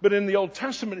us. But in the Old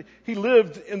Testament, he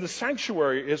lived in the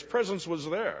sanctuary. His presence was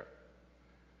there.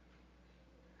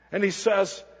 And he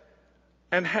says,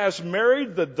 and has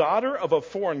married the daughter of a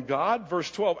foreign god. Verse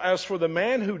 12, as for the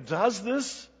man who does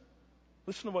this,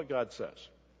 listen to what God says.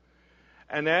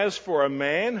 And as for a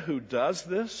man who does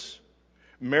this,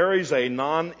 marries a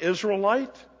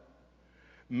non-Israelite,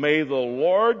 may the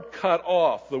Lord cut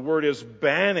off, the word is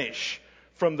banish,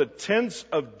 from the tents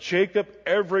of Jacob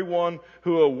everyone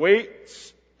who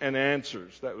awaits and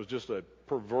answers. That was just a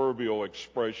proverbial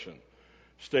expression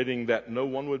stating that no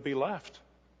one would be left.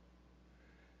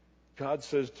 God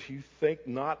says, do you think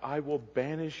not I will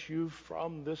banish you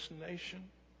from this nation?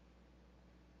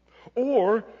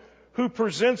 Or who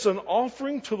presents an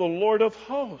offering to the Lord of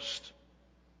hosts.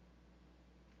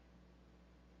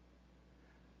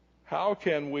 How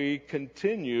can we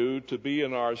continue to be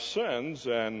in our sins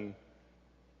and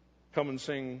come and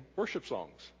sing worship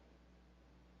songs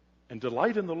and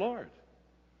delight in the Lord?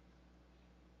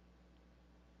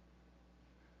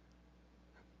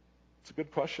 It's a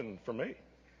good question for me.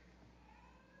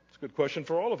 It's a good question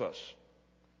for all of us.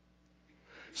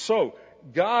 So,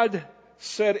 God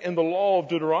said in the law of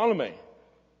Deuteronomy,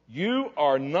 you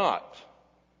are not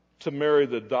to marry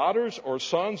the daughters or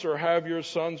sons or have your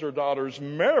sons or daughters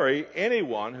marry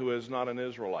anyone who is not an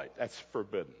Israelite. That's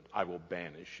forbidden. I will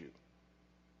banish you.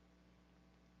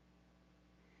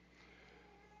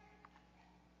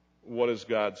 What does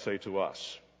God say to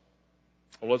us?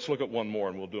 Well, let's look at one more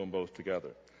and we'll do them both together.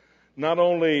 Not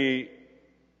only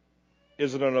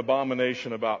is it an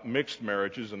abomination about mixed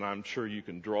marriages, and I'm sure you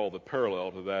can draw the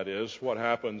parallel to that is what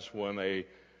happens when a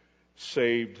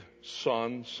saved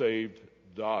son, saved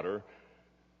daughter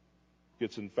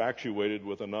gets infatuated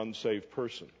with an unsaved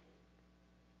person.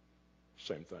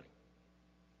 Same thing.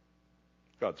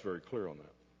 God's very clear on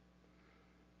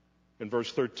that. In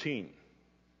verse 13,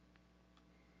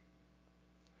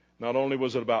 not only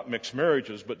was it about mixed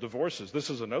marriages, but divorces. This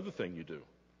is another thing you do.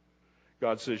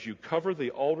 God says, you cover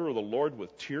the altar of the Lord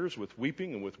with tears, with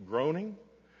weeping, and with groaning,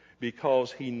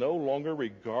 because he no longer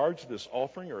regards this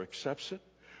offering or accepts it.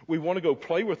 We want to go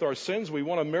play with our sins. We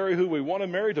want to marry who we want to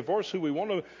marry, divorce who we want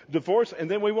to divorce,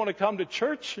 and then we want to come to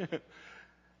church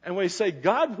and we say,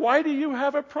 God, why do you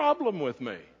have a problem with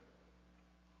me?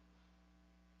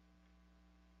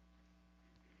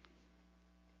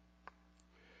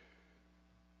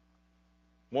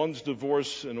 One's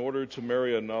divorced in order to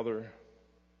marry another,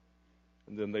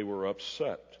 and then they were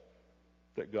upset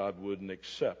that God wouldn't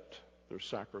accept their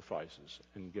sacrifices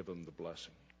and give them the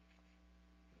blessing.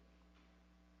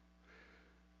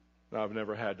 Now, I've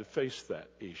never had to face that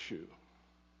issue.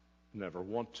 Never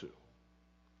want to.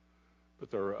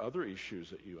 But there are other issues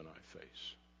that you and I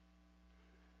face.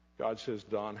 God says,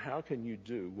 Don, how can you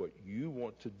do what you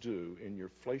want to do in your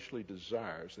fleshly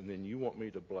desires, and then you want me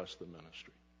to bless the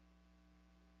ministry?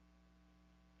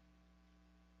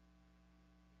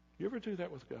 You ever do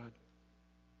that with God?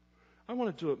 I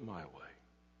want to do it my way.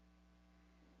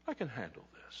 I can handle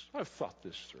this. I've thought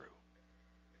this through.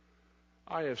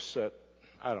 I have set,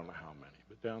 I don't know how many,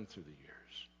 but down through the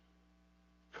years,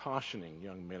 cautioning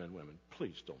young men and women,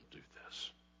 please don't do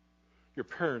this. Your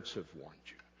parents have warned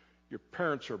you. Your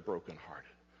parents are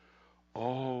brokenhearted.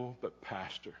 Oh, but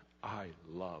Pastor, I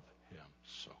love him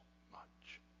so much.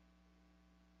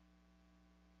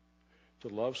 To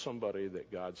love somebody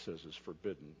that God says is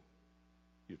forbidden,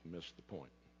 you've missed the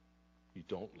point. You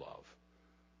don't love.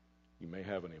 You may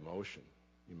have an emotion.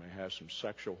 You may have some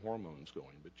sexual hormones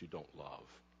going, but you don't love.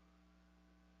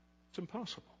 It's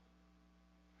impossible.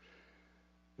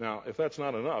 Now, if that's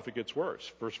not enough, it gets worse.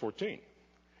 Verse 14.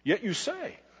 Yet you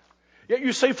say,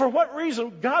 for what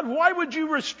reason? God, why would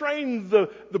you restrain the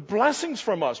blessings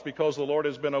from us? Because the Lord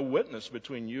has been a witness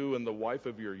between you and the wife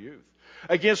of your youth,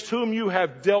 against whom you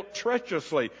have dealt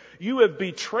treacherously. You have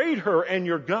betrayed her and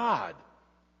your God.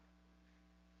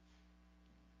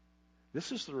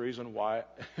 This is the reason why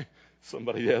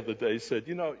somebody the other day said,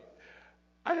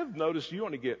 I have noticed you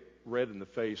only get red in the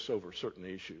face over certain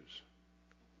issues.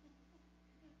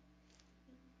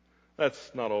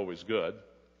 That's not always good.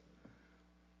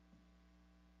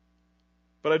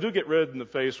 But I do get red in the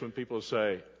face when people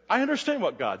say, I understand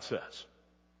what God says.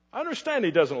 I understand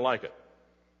He doesn't like it.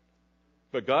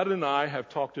 But God and I have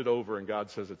talked it over, and God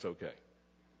says it's okay.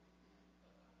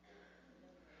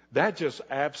 That just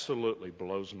absolutely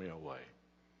blows me away.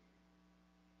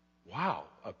 Wow,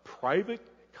 a private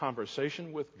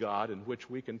conversation with God in which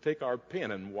we can take our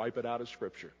pen and wipe it out of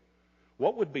Scripture.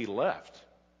 What would be left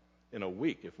in a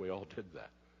week if we all did that?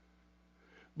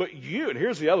 But you, and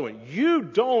here's the other one, you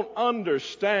don't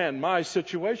understand my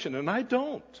situation, and I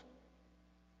don't.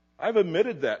 I've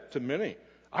admitted that to many.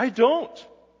 I don't.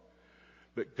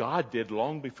 But God did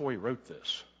long before He wrote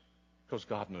this, because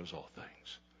God knows all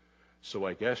things. So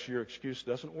I guess your excuse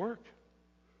doesn't work.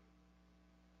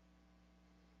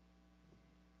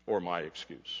 Or my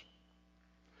excuse.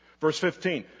 Verse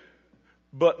 15.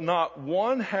 But not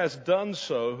one has done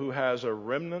so who has a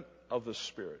remnant of the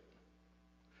Spirit.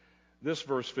 This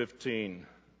verse 15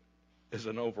 is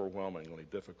an overwhelmingly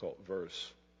difficult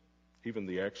verse. Even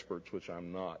the experts, which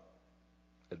I'm not,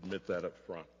 admit that up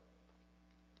front.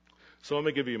 So let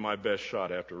me give you my best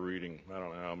shot after reading I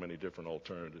don't know how many different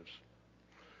alternatives.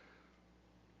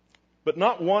 But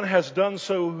not one has done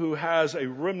so who has a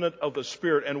remnant of the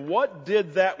Spirit. And what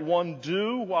did that one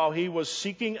do while he was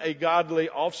seeking a godly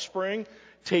offspring?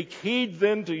 Take heed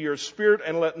then to your spirit,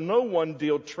 and let no one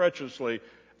deal treacherously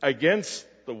against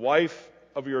the wife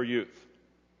of your youth.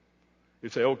 You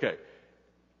say, okay,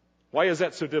 why is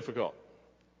that so difficult?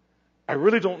 I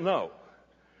really don't know.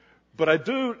 But I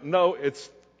do know it's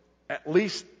at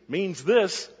least means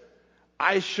this: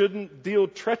 I shouldn't deal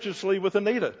treacherously with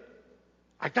Anita.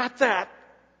 I got that.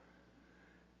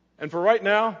 And for right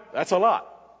now, that's a lot.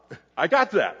 I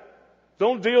got that.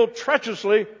 Don't deal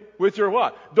treacherously with your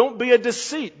wife. Don't be a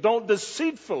deceit. Don't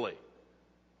deceitfully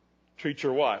treat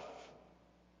your wife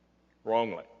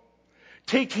wrongly.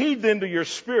 Take heed then to your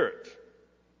spirit,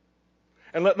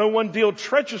 and let no one deal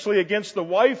treacherously against the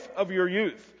wife of your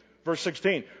youth. Verse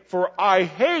 16, for I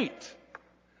hate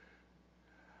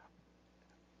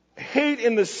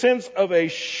in the sense of a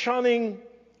shunning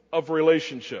of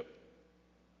relationship.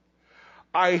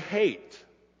 I hate,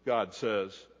 God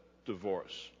says,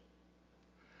 divorce.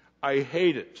 I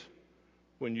hate it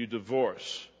when you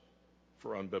divorce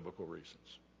for unbiblical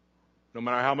reasons, no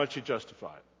matter how much you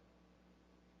justify it.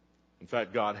 In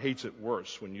fact, God hates it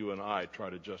worse when you and I try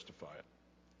to justify it.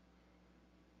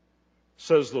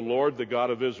 Says the Lord, the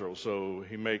God of Israel. So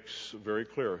he makes very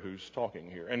clear who's talking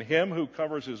here. And him who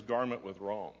covers his garment with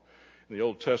wrong. In the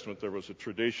Old Testament, there was a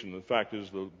tradition. The fact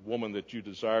is, the woman that you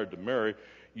desired to marry,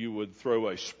 you would throw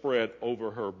a spread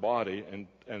over her body,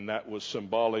 and that was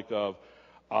symbolic of,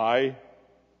 I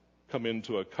come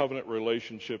into a covenant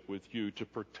relationship with you to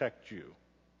protect you.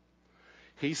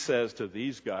 He says to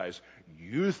these guys,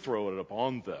 you throw it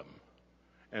upon them,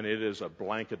 and it is a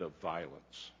blanket of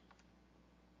violence.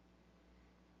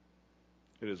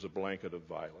 It is a blanket of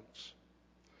violence.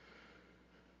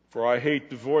 For I hate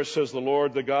divorce, says the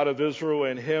Lord, the God of Israel,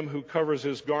 and him who covers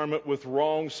his garment with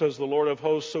wrong, says the Lord of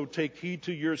hosts. So take heed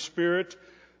to your spirit,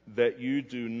 that you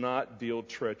do not deal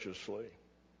treacherously.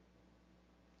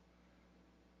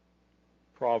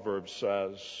 Proverbs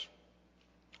says,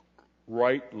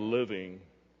 right living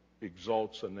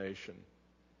exalts a nation.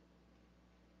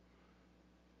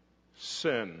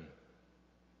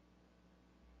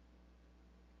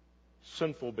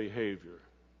 Sinful behavior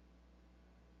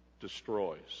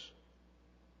destroys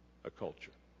a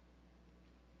culture.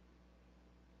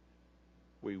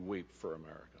 We weep for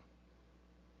America.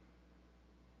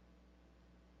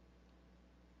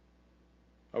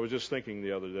 I was just thinking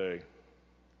the other day,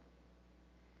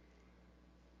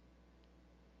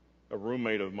 a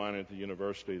roommate of mine at the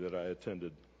university that I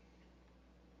attended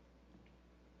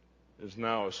is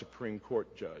now a Supreme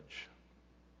Court judge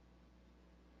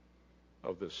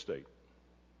of this state.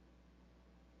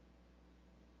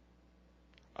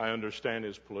 I understand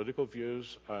his political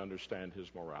views. I understand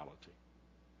his morality.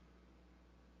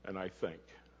 And I think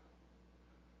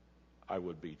I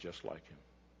would be just like him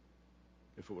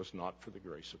if it was not for the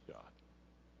grace of God.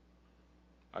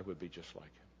 I would be just like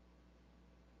him.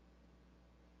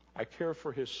 I care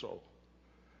for his soul,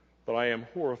 but I am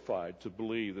horrified to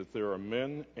believe that there are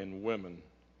men and women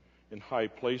in high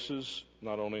places,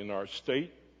 not only in our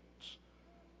states,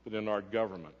 but in our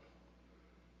government,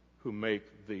 who make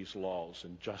these laws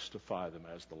and justify them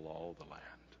as the law of the land.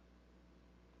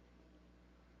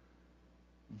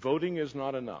 Voting is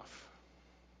not enough.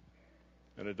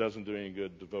 And it doesn't do any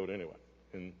good to vote anyway,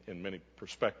 in many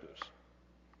perspectives.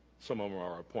 Some of them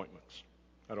are appointments.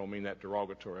 I don't mean that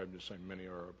derogatory. I'm just saying many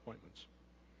are appointments.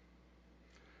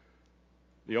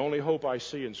 The only hope I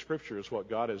see in Scripture is what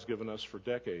God has given us for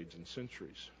decades and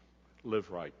centuries.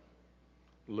 Live right.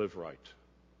 Live right.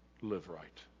 Live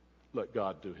right. Let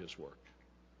God do His work,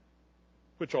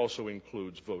 which also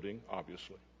includes voting,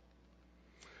 obviously.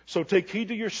 So take heed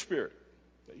to your spirit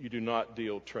that you do not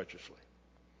deal treacherously.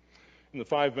 In the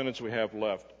 5 minutes we have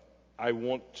left, I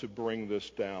want to bring this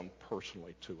down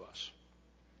personally to us.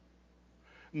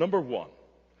 Number one,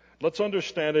 let's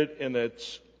understand it in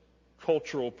its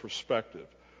cultural perspective.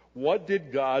 What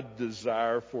did God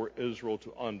desire for Israel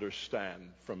to understand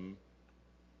from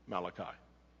Malachi?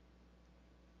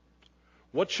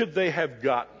 What should they have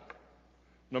gotten?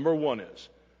 Number one is,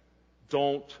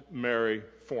 don't marry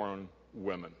foreign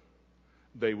women.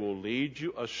 They will lead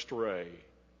you astray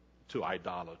to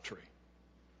idolatry.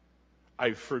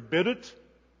 I forbid it.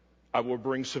 I will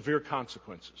bring severe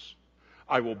consequences.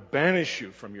 I will banish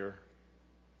you from your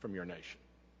nation.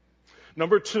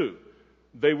 Number two,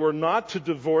 they were not to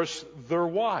divorce their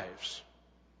wives.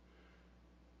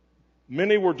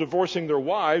 Many were divorcing their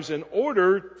wives in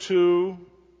order to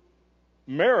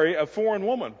marry a foreign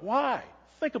woman. Why?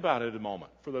 Think about it a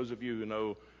moment, for those of you who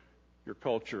know your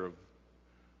culture of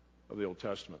the Old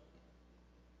Testament.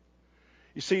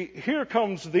 You see, here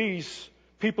comes these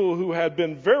people who had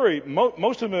been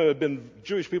most of them had been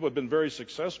Jewish people, had been very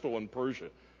successful in Persia.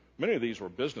 Many of these were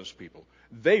business people.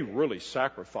 They really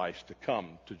sacrificed to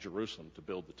come to Jerusalem to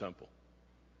build the temple.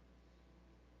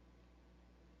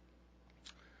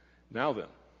 Now then,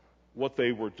 what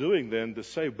they were doing then to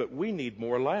say, but we need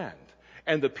more land.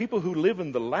 And the people who live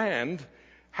in the land,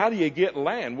 how do you get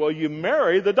land? Well, you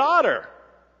marry the daughter.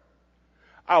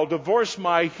 I'll divorce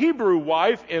my Hebrew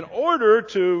wife in order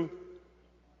to...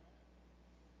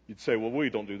 You'd say, well, we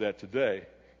don't do that today.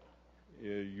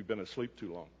 You've been asleep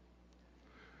too long.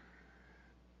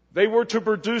 They were to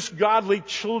produce godly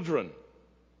children.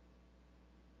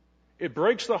 It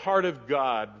breaks the heart of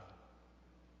God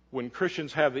when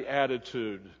Christians have the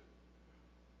attitude,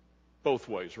 both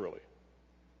ways really.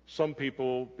 Some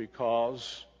people,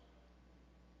 because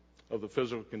of the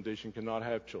physical condition, cannot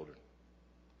have children.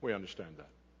 We understand that.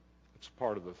 It's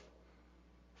part of the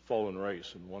fallen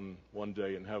race, and one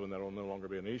day in heaven that will no longer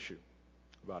be an issue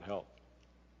about health.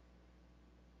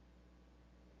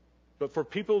 But for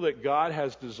people that God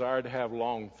has desired to have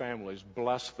long families,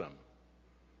 bless them.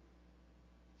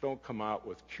 Don't come out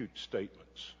with cute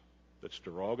statements. That's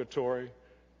derogatory,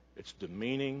 it's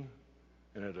demeaning,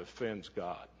 and it offends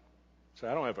God. Say,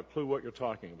 I don't have a clue what you're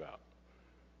talking about.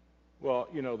 Well,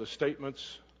 you know, the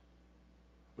statements,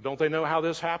 but don't they know how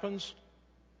this happens?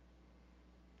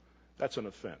 That's an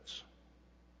offense.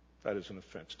 That is an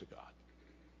offense to God.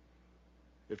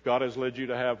 If God has led you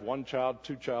to have 1 child,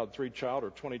 2 child, 3 child, or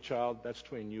 20 child, that's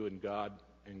between you and God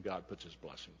puts His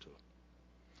blessing to it.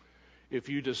 If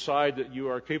you decide that you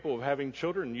are capable of having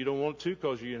children and you don't want to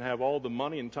because you can have all the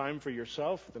money and time for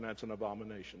yourself, then that's an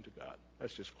abomination to God.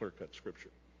 That's just clear-cut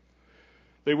Scripture.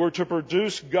 They were to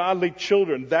produce godly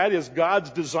children. That is God's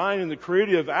design in the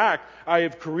creative act. I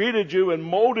have created you and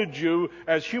molded you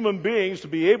as human beings to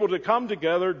be able to come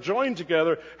together, join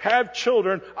together, have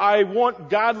children. I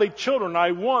want godly children.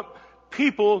 I want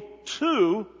people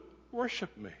to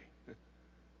worship me.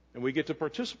 And we get to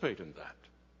participate in that.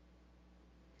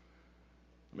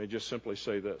 Let me just simply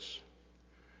say this.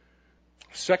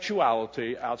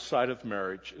 Sexuality outside of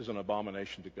marriage is an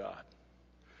abomination to God.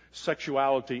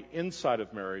 Sexuality inside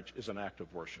of marriage is an act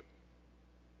of worship.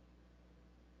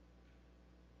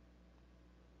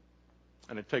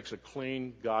 And it takes a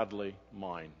clean, godly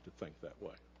mind to think that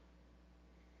way.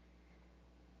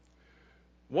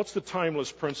 What's the timeless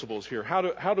principles here?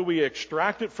 How do we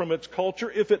extract it from its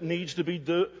culture if it needs to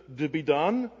be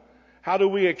done? How do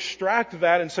we extract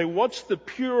that and say, what's the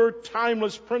pure,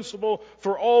 timeless principle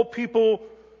for all people,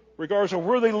 regardless of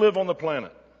where they live on the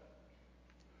planet?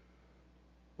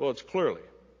 Well, it's clearly,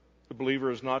 the believer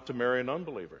is not to marry an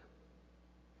unbeliever.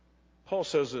 Paul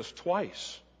says this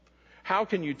twice. How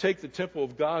can you take the temple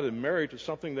of God and marry to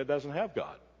something that doesn't have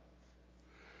God?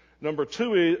 Number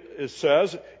two, it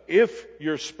says, if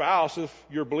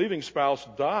your believing spouse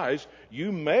dies,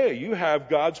 you have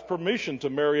God's permission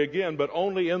to marry again, but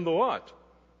only in the what?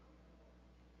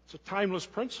 It's a timeless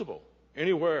principle.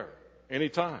 Anywhere,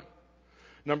 anytime.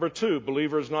 Number two,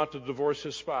 believer is not to divorce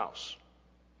his spouse.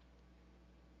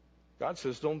 God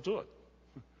says don't do it.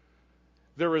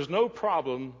 There is no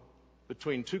problem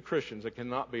between two Christians that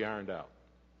cannot be ironed out.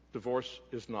 Divorce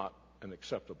is not an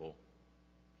acceptable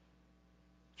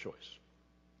choice.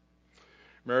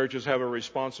 Marriages have a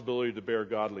responsibility to bear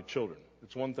godly children.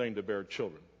 It's one thing to bear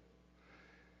children.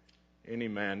 Any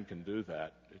man can do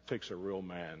that. It takes a real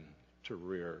man to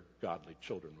rear godly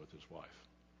children with his wife.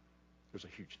 There's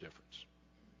a huge difference.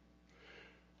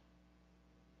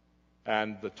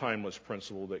 And the timeless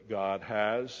principle that God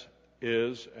has,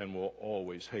 is, and will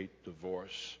always hate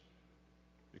divorce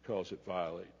because it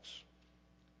violates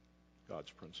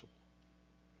God's principle.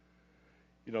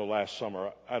 You know, last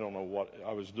summer, I don't know what,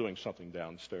 I was doing something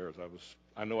downstairs.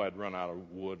 I know I'd run out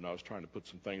of wood, and I was trying to put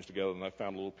some things together, and I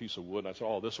found a little piece of wood, and I said,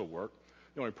 oh, this will work.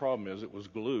 The only problem is it was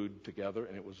glued together,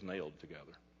 and it was nailed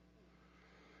together.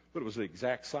 But it was the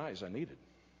exact size I needed.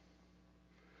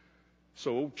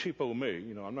 So, cheapo me,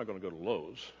 you know, I'm not going to go to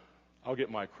Lowe's. I'll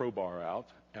get my crowbar out,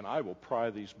 and I will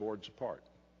pry these boards apart.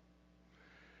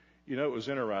 You know, it was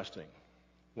interesting.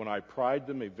 When I pried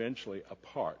them eventually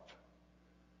apart,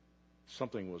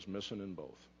 something was missing in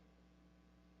both.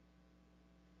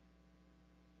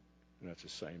 And that's the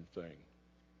same thing.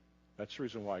 That's the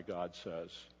reason why God says,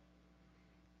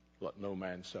 let no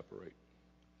man separate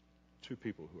two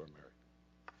people who are married.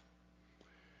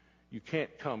 You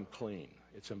can't come clean.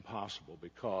 It's impossible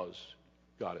because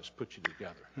God has put you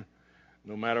together,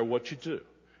 no matter what you do.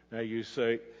 Now you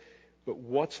say, but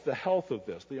what's the health of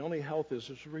this? The only health is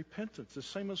repentance, the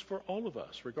same as for all of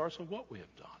us, regardless of what we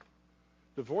have done.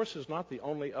 Divorce is not the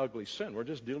only ugly sin. We're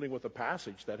just dealing with a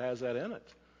passage that has that in it.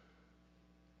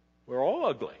 We're all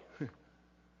ugly.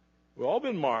 We've all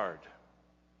been marred.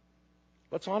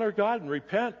 Let's honor God and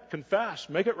repent, confess,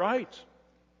 make it right.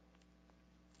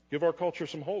 Give our culture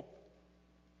some hope.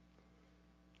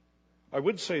 I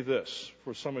would say this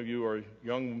for some of you who are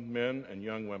young men and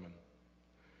young women.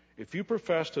 If you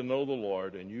profess to know the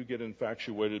Lord and you get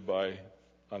infatuated by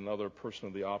another person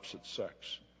of the opposite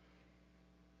sex,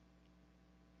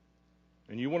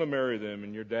 and you want to marry them,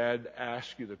 and your dad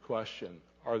asks you the question,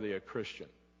 are they a Christian?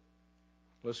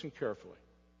 Listen carefully.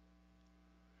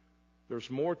 There's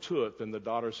more to it than the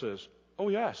daughter says, oh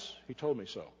yes, he told me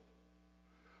so.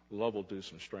 Love will do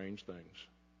some strange things.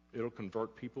 It'll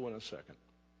convert people in a second.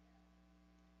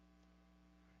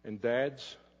 And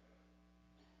dads,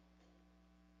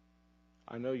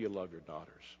 I know you love your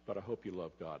daughters, but I hope you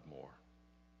love God more.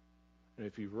 And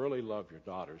if you really love your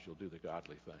daughters, you'll do the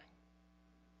godly thing.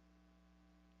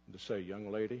 And to say,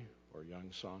 young lady or young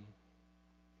son,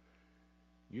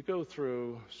 you go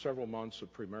through several months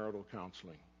of premarital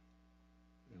counseling,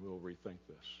 and we'll rethink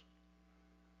this.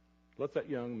 Let that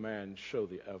young man show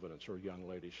the evidence, or young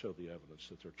lady show the evidence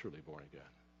that they're truly born again.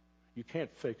 You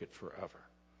can't fake it forever.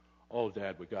 Oh,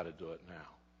 Dad, we got to do it now.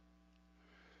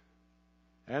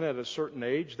 And at a certain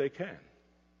age, they can.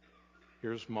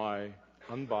 Here's my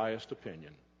unbiased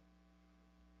opinion.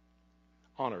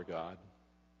 Honor God,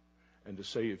 and to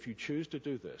say, if you choose to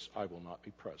do this, I will not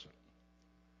be present.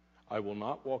 I will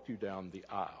not walk you down the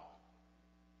aisle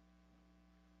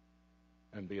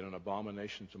and be an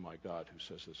abomination to my God who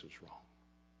says this is wrong.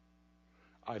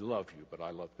 I love you, but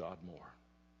I love God more.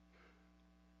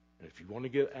 And if you want to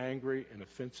get angry and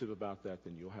offensive about that,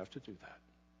 then you'll have to do that.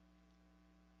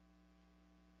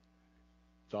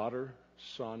 Daughter,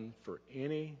 son, for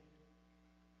any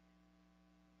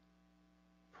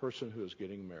person who is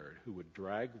getting married who would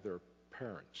drag their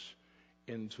parents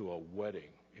into a wedding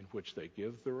in which they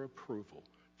give their approval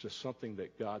to something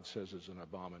that God says is an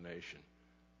abomination,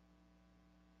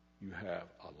 you have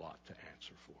a lot to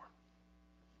answer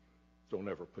for. Don't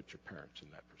ever put your parents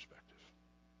in that perspective.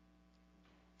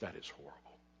 That is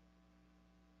horrible.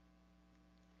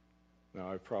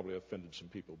 Now, I've probably offended some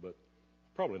people, but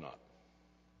probably not.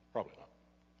 Probably not.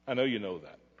 I know you know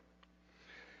that.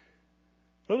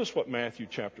 Notice what Matthew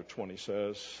chapter 20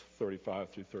 says, 35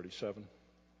 through 37.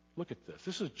 Look at this.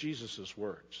 This is Jesus'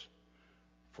 words.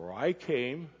 For I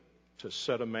came to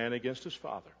set a man against his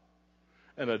father,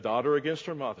 and a daughter against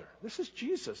her mother. This is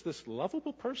Jesus, this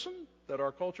lovable person that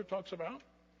our culture talks about.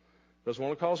 Doesn't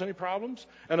want to cause any problems.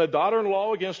 And a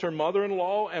daughter-in-law against her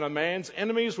mother-in-law, and a man's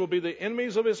enemies will be the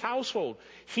enemies of his household.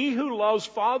 He who loves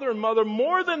father and mother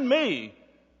more than me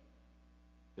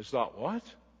is not what?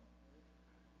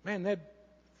 Man,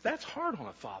 that's hard on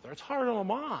a father. It's hard on a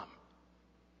mom.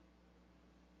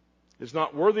 Is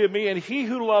not worthy of me, and he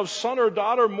who loves son or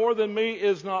daughter more than me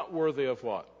is not worthy of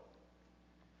what?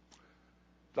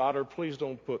 Daughter, please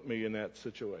don't put me in that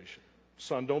situation.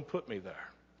 Son, don't put me there.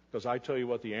 Because I tell you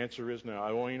what the answer is now.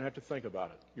 I won't even have to think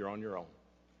about it. You're on your own.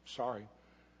 Sorry.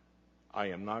 I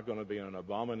am not going to be an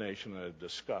abomination and a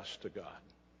disgust to God.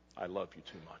 I love you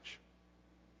too much.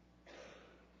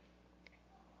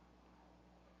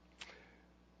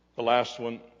 The last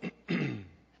one,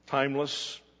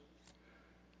 timeless.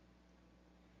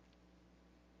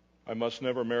 I must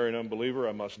never marry an unbeliever.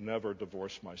 I must never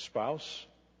divorce my spouse.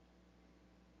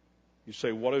 You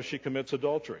say, what if she commits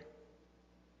adultery?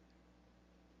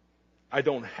 I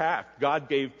don't have. God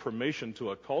gave permission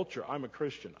to a culture. I'm a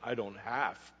Christian. I don't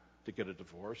have to get a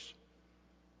divorce.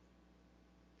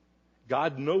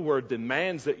 God nowhere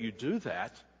demands that you do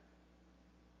that.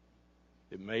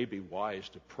 It may be wise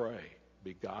to pray,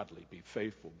 be godly, be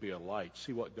faithful, be a light.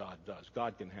 See what God does.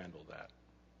 God can handle that.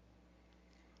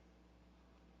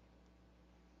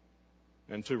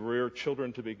 And to rear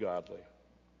children to be godly.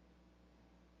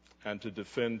 And to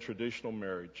defend traditional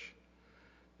marriage.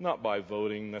 Not by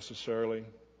voting necessarily.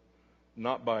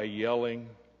 Not by yelling.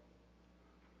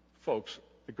 Folks,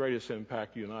 the greatest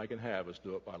impact you and I can have is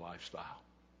do it by lifestyle.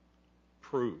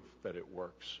 Prove that it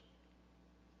works.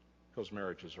 Because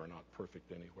marriages are not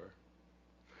perfect anywhere.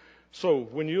 So,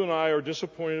 when you and I are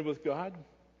disappointed with God,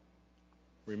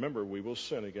 remember, we will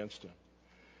sin against Him.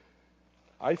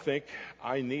 I think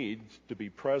I need to be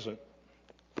present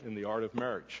in the art of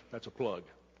marriage. That's a plug.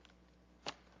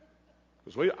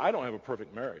 Because I don't have a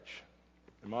perfect marriage.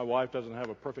 And my wife doesn't have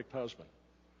a perfect husband.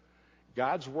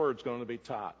 God's Word's going to be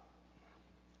taught.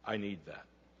 I need that.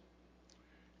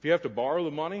 If you have to borrow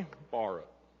the money, borrow it.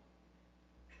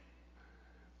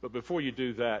 But before you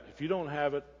do that, if you don't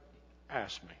have it,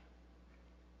 ask me.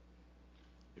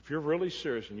 If you're really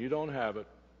serious and you don't have it,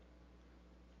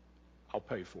 I'll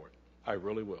pay for it. I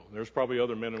really will. There's probably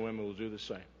other men and women who will do the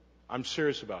same. I'm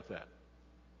serious about that.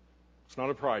 It's not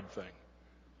a pride thing.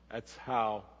 That's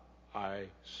how I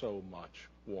so much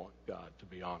want God to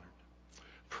be honored.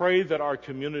 Pray that our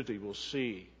community will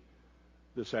see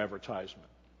this advertisement.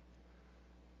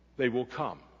 They will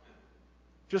come.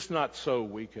 Just not so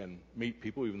we can meet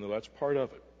people, even though that's part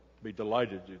of it. Be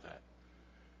delighted to do that.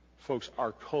 Folks,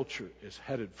 our culture is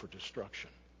headed for destruction.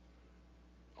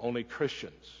 Only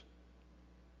Christians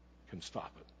can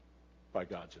stop it by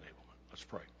God's enablement. Let's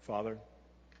pray. Father,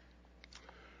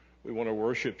 we want to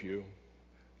worship you.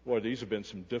 Lord, these have been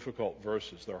some difficult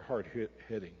verses. They're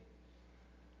hard-hitting.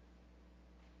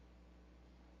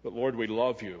 But Lord, we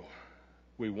love you.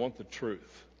 We want the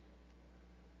truth.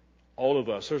 All of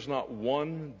us. There's not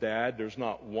one dad, there's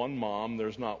not one mom,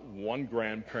 there's not one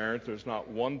grandparent, there's not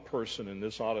one person in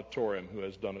this auditorium who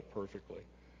has done it perfectly.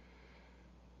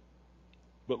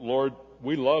 But Lord,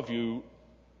 we love you,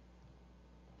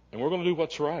 and we're going to do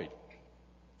what's right.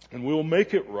 And we'll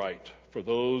make it right for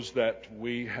those that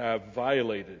we have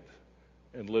violated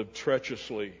and lived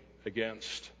treacherously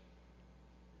against.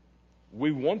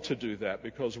 We want to do that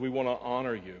because we want to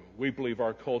honor you. We believe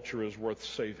our culture is worth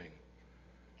saving.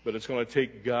 But it's going to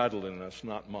take godliness,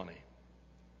 not money.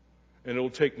 And it will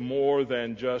take more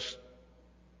than just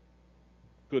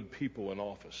good people in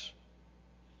office.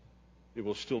 It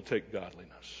will still take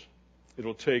godliness. It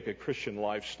will take a Christian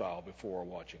lifestyle before a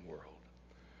watching world.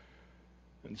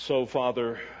 And so,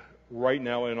 Father, right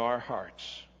now in our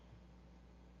hearts,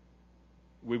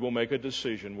 we will make a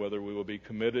decision whether we will be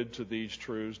committed to these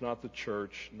truths, not the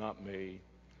church, not me.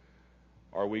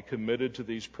 Are we committed to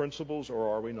these principles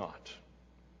or are we not?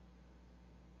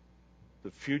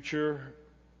 The future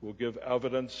will give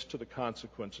evidence to the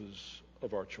consequences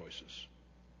of our choices.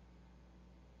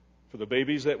 For the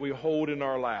babies that we hold in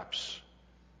our laps,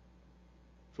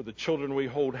 for the children we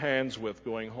hold hands with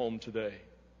going home today,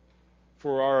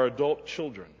 for our adult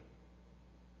children,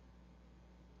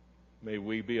 may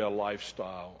we be a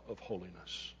lifestyle of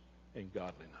holiness and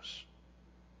godliness,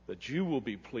 that you will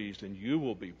be pleased and you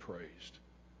will be praised.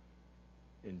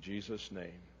 In Jesus'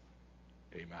 name,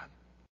 amen.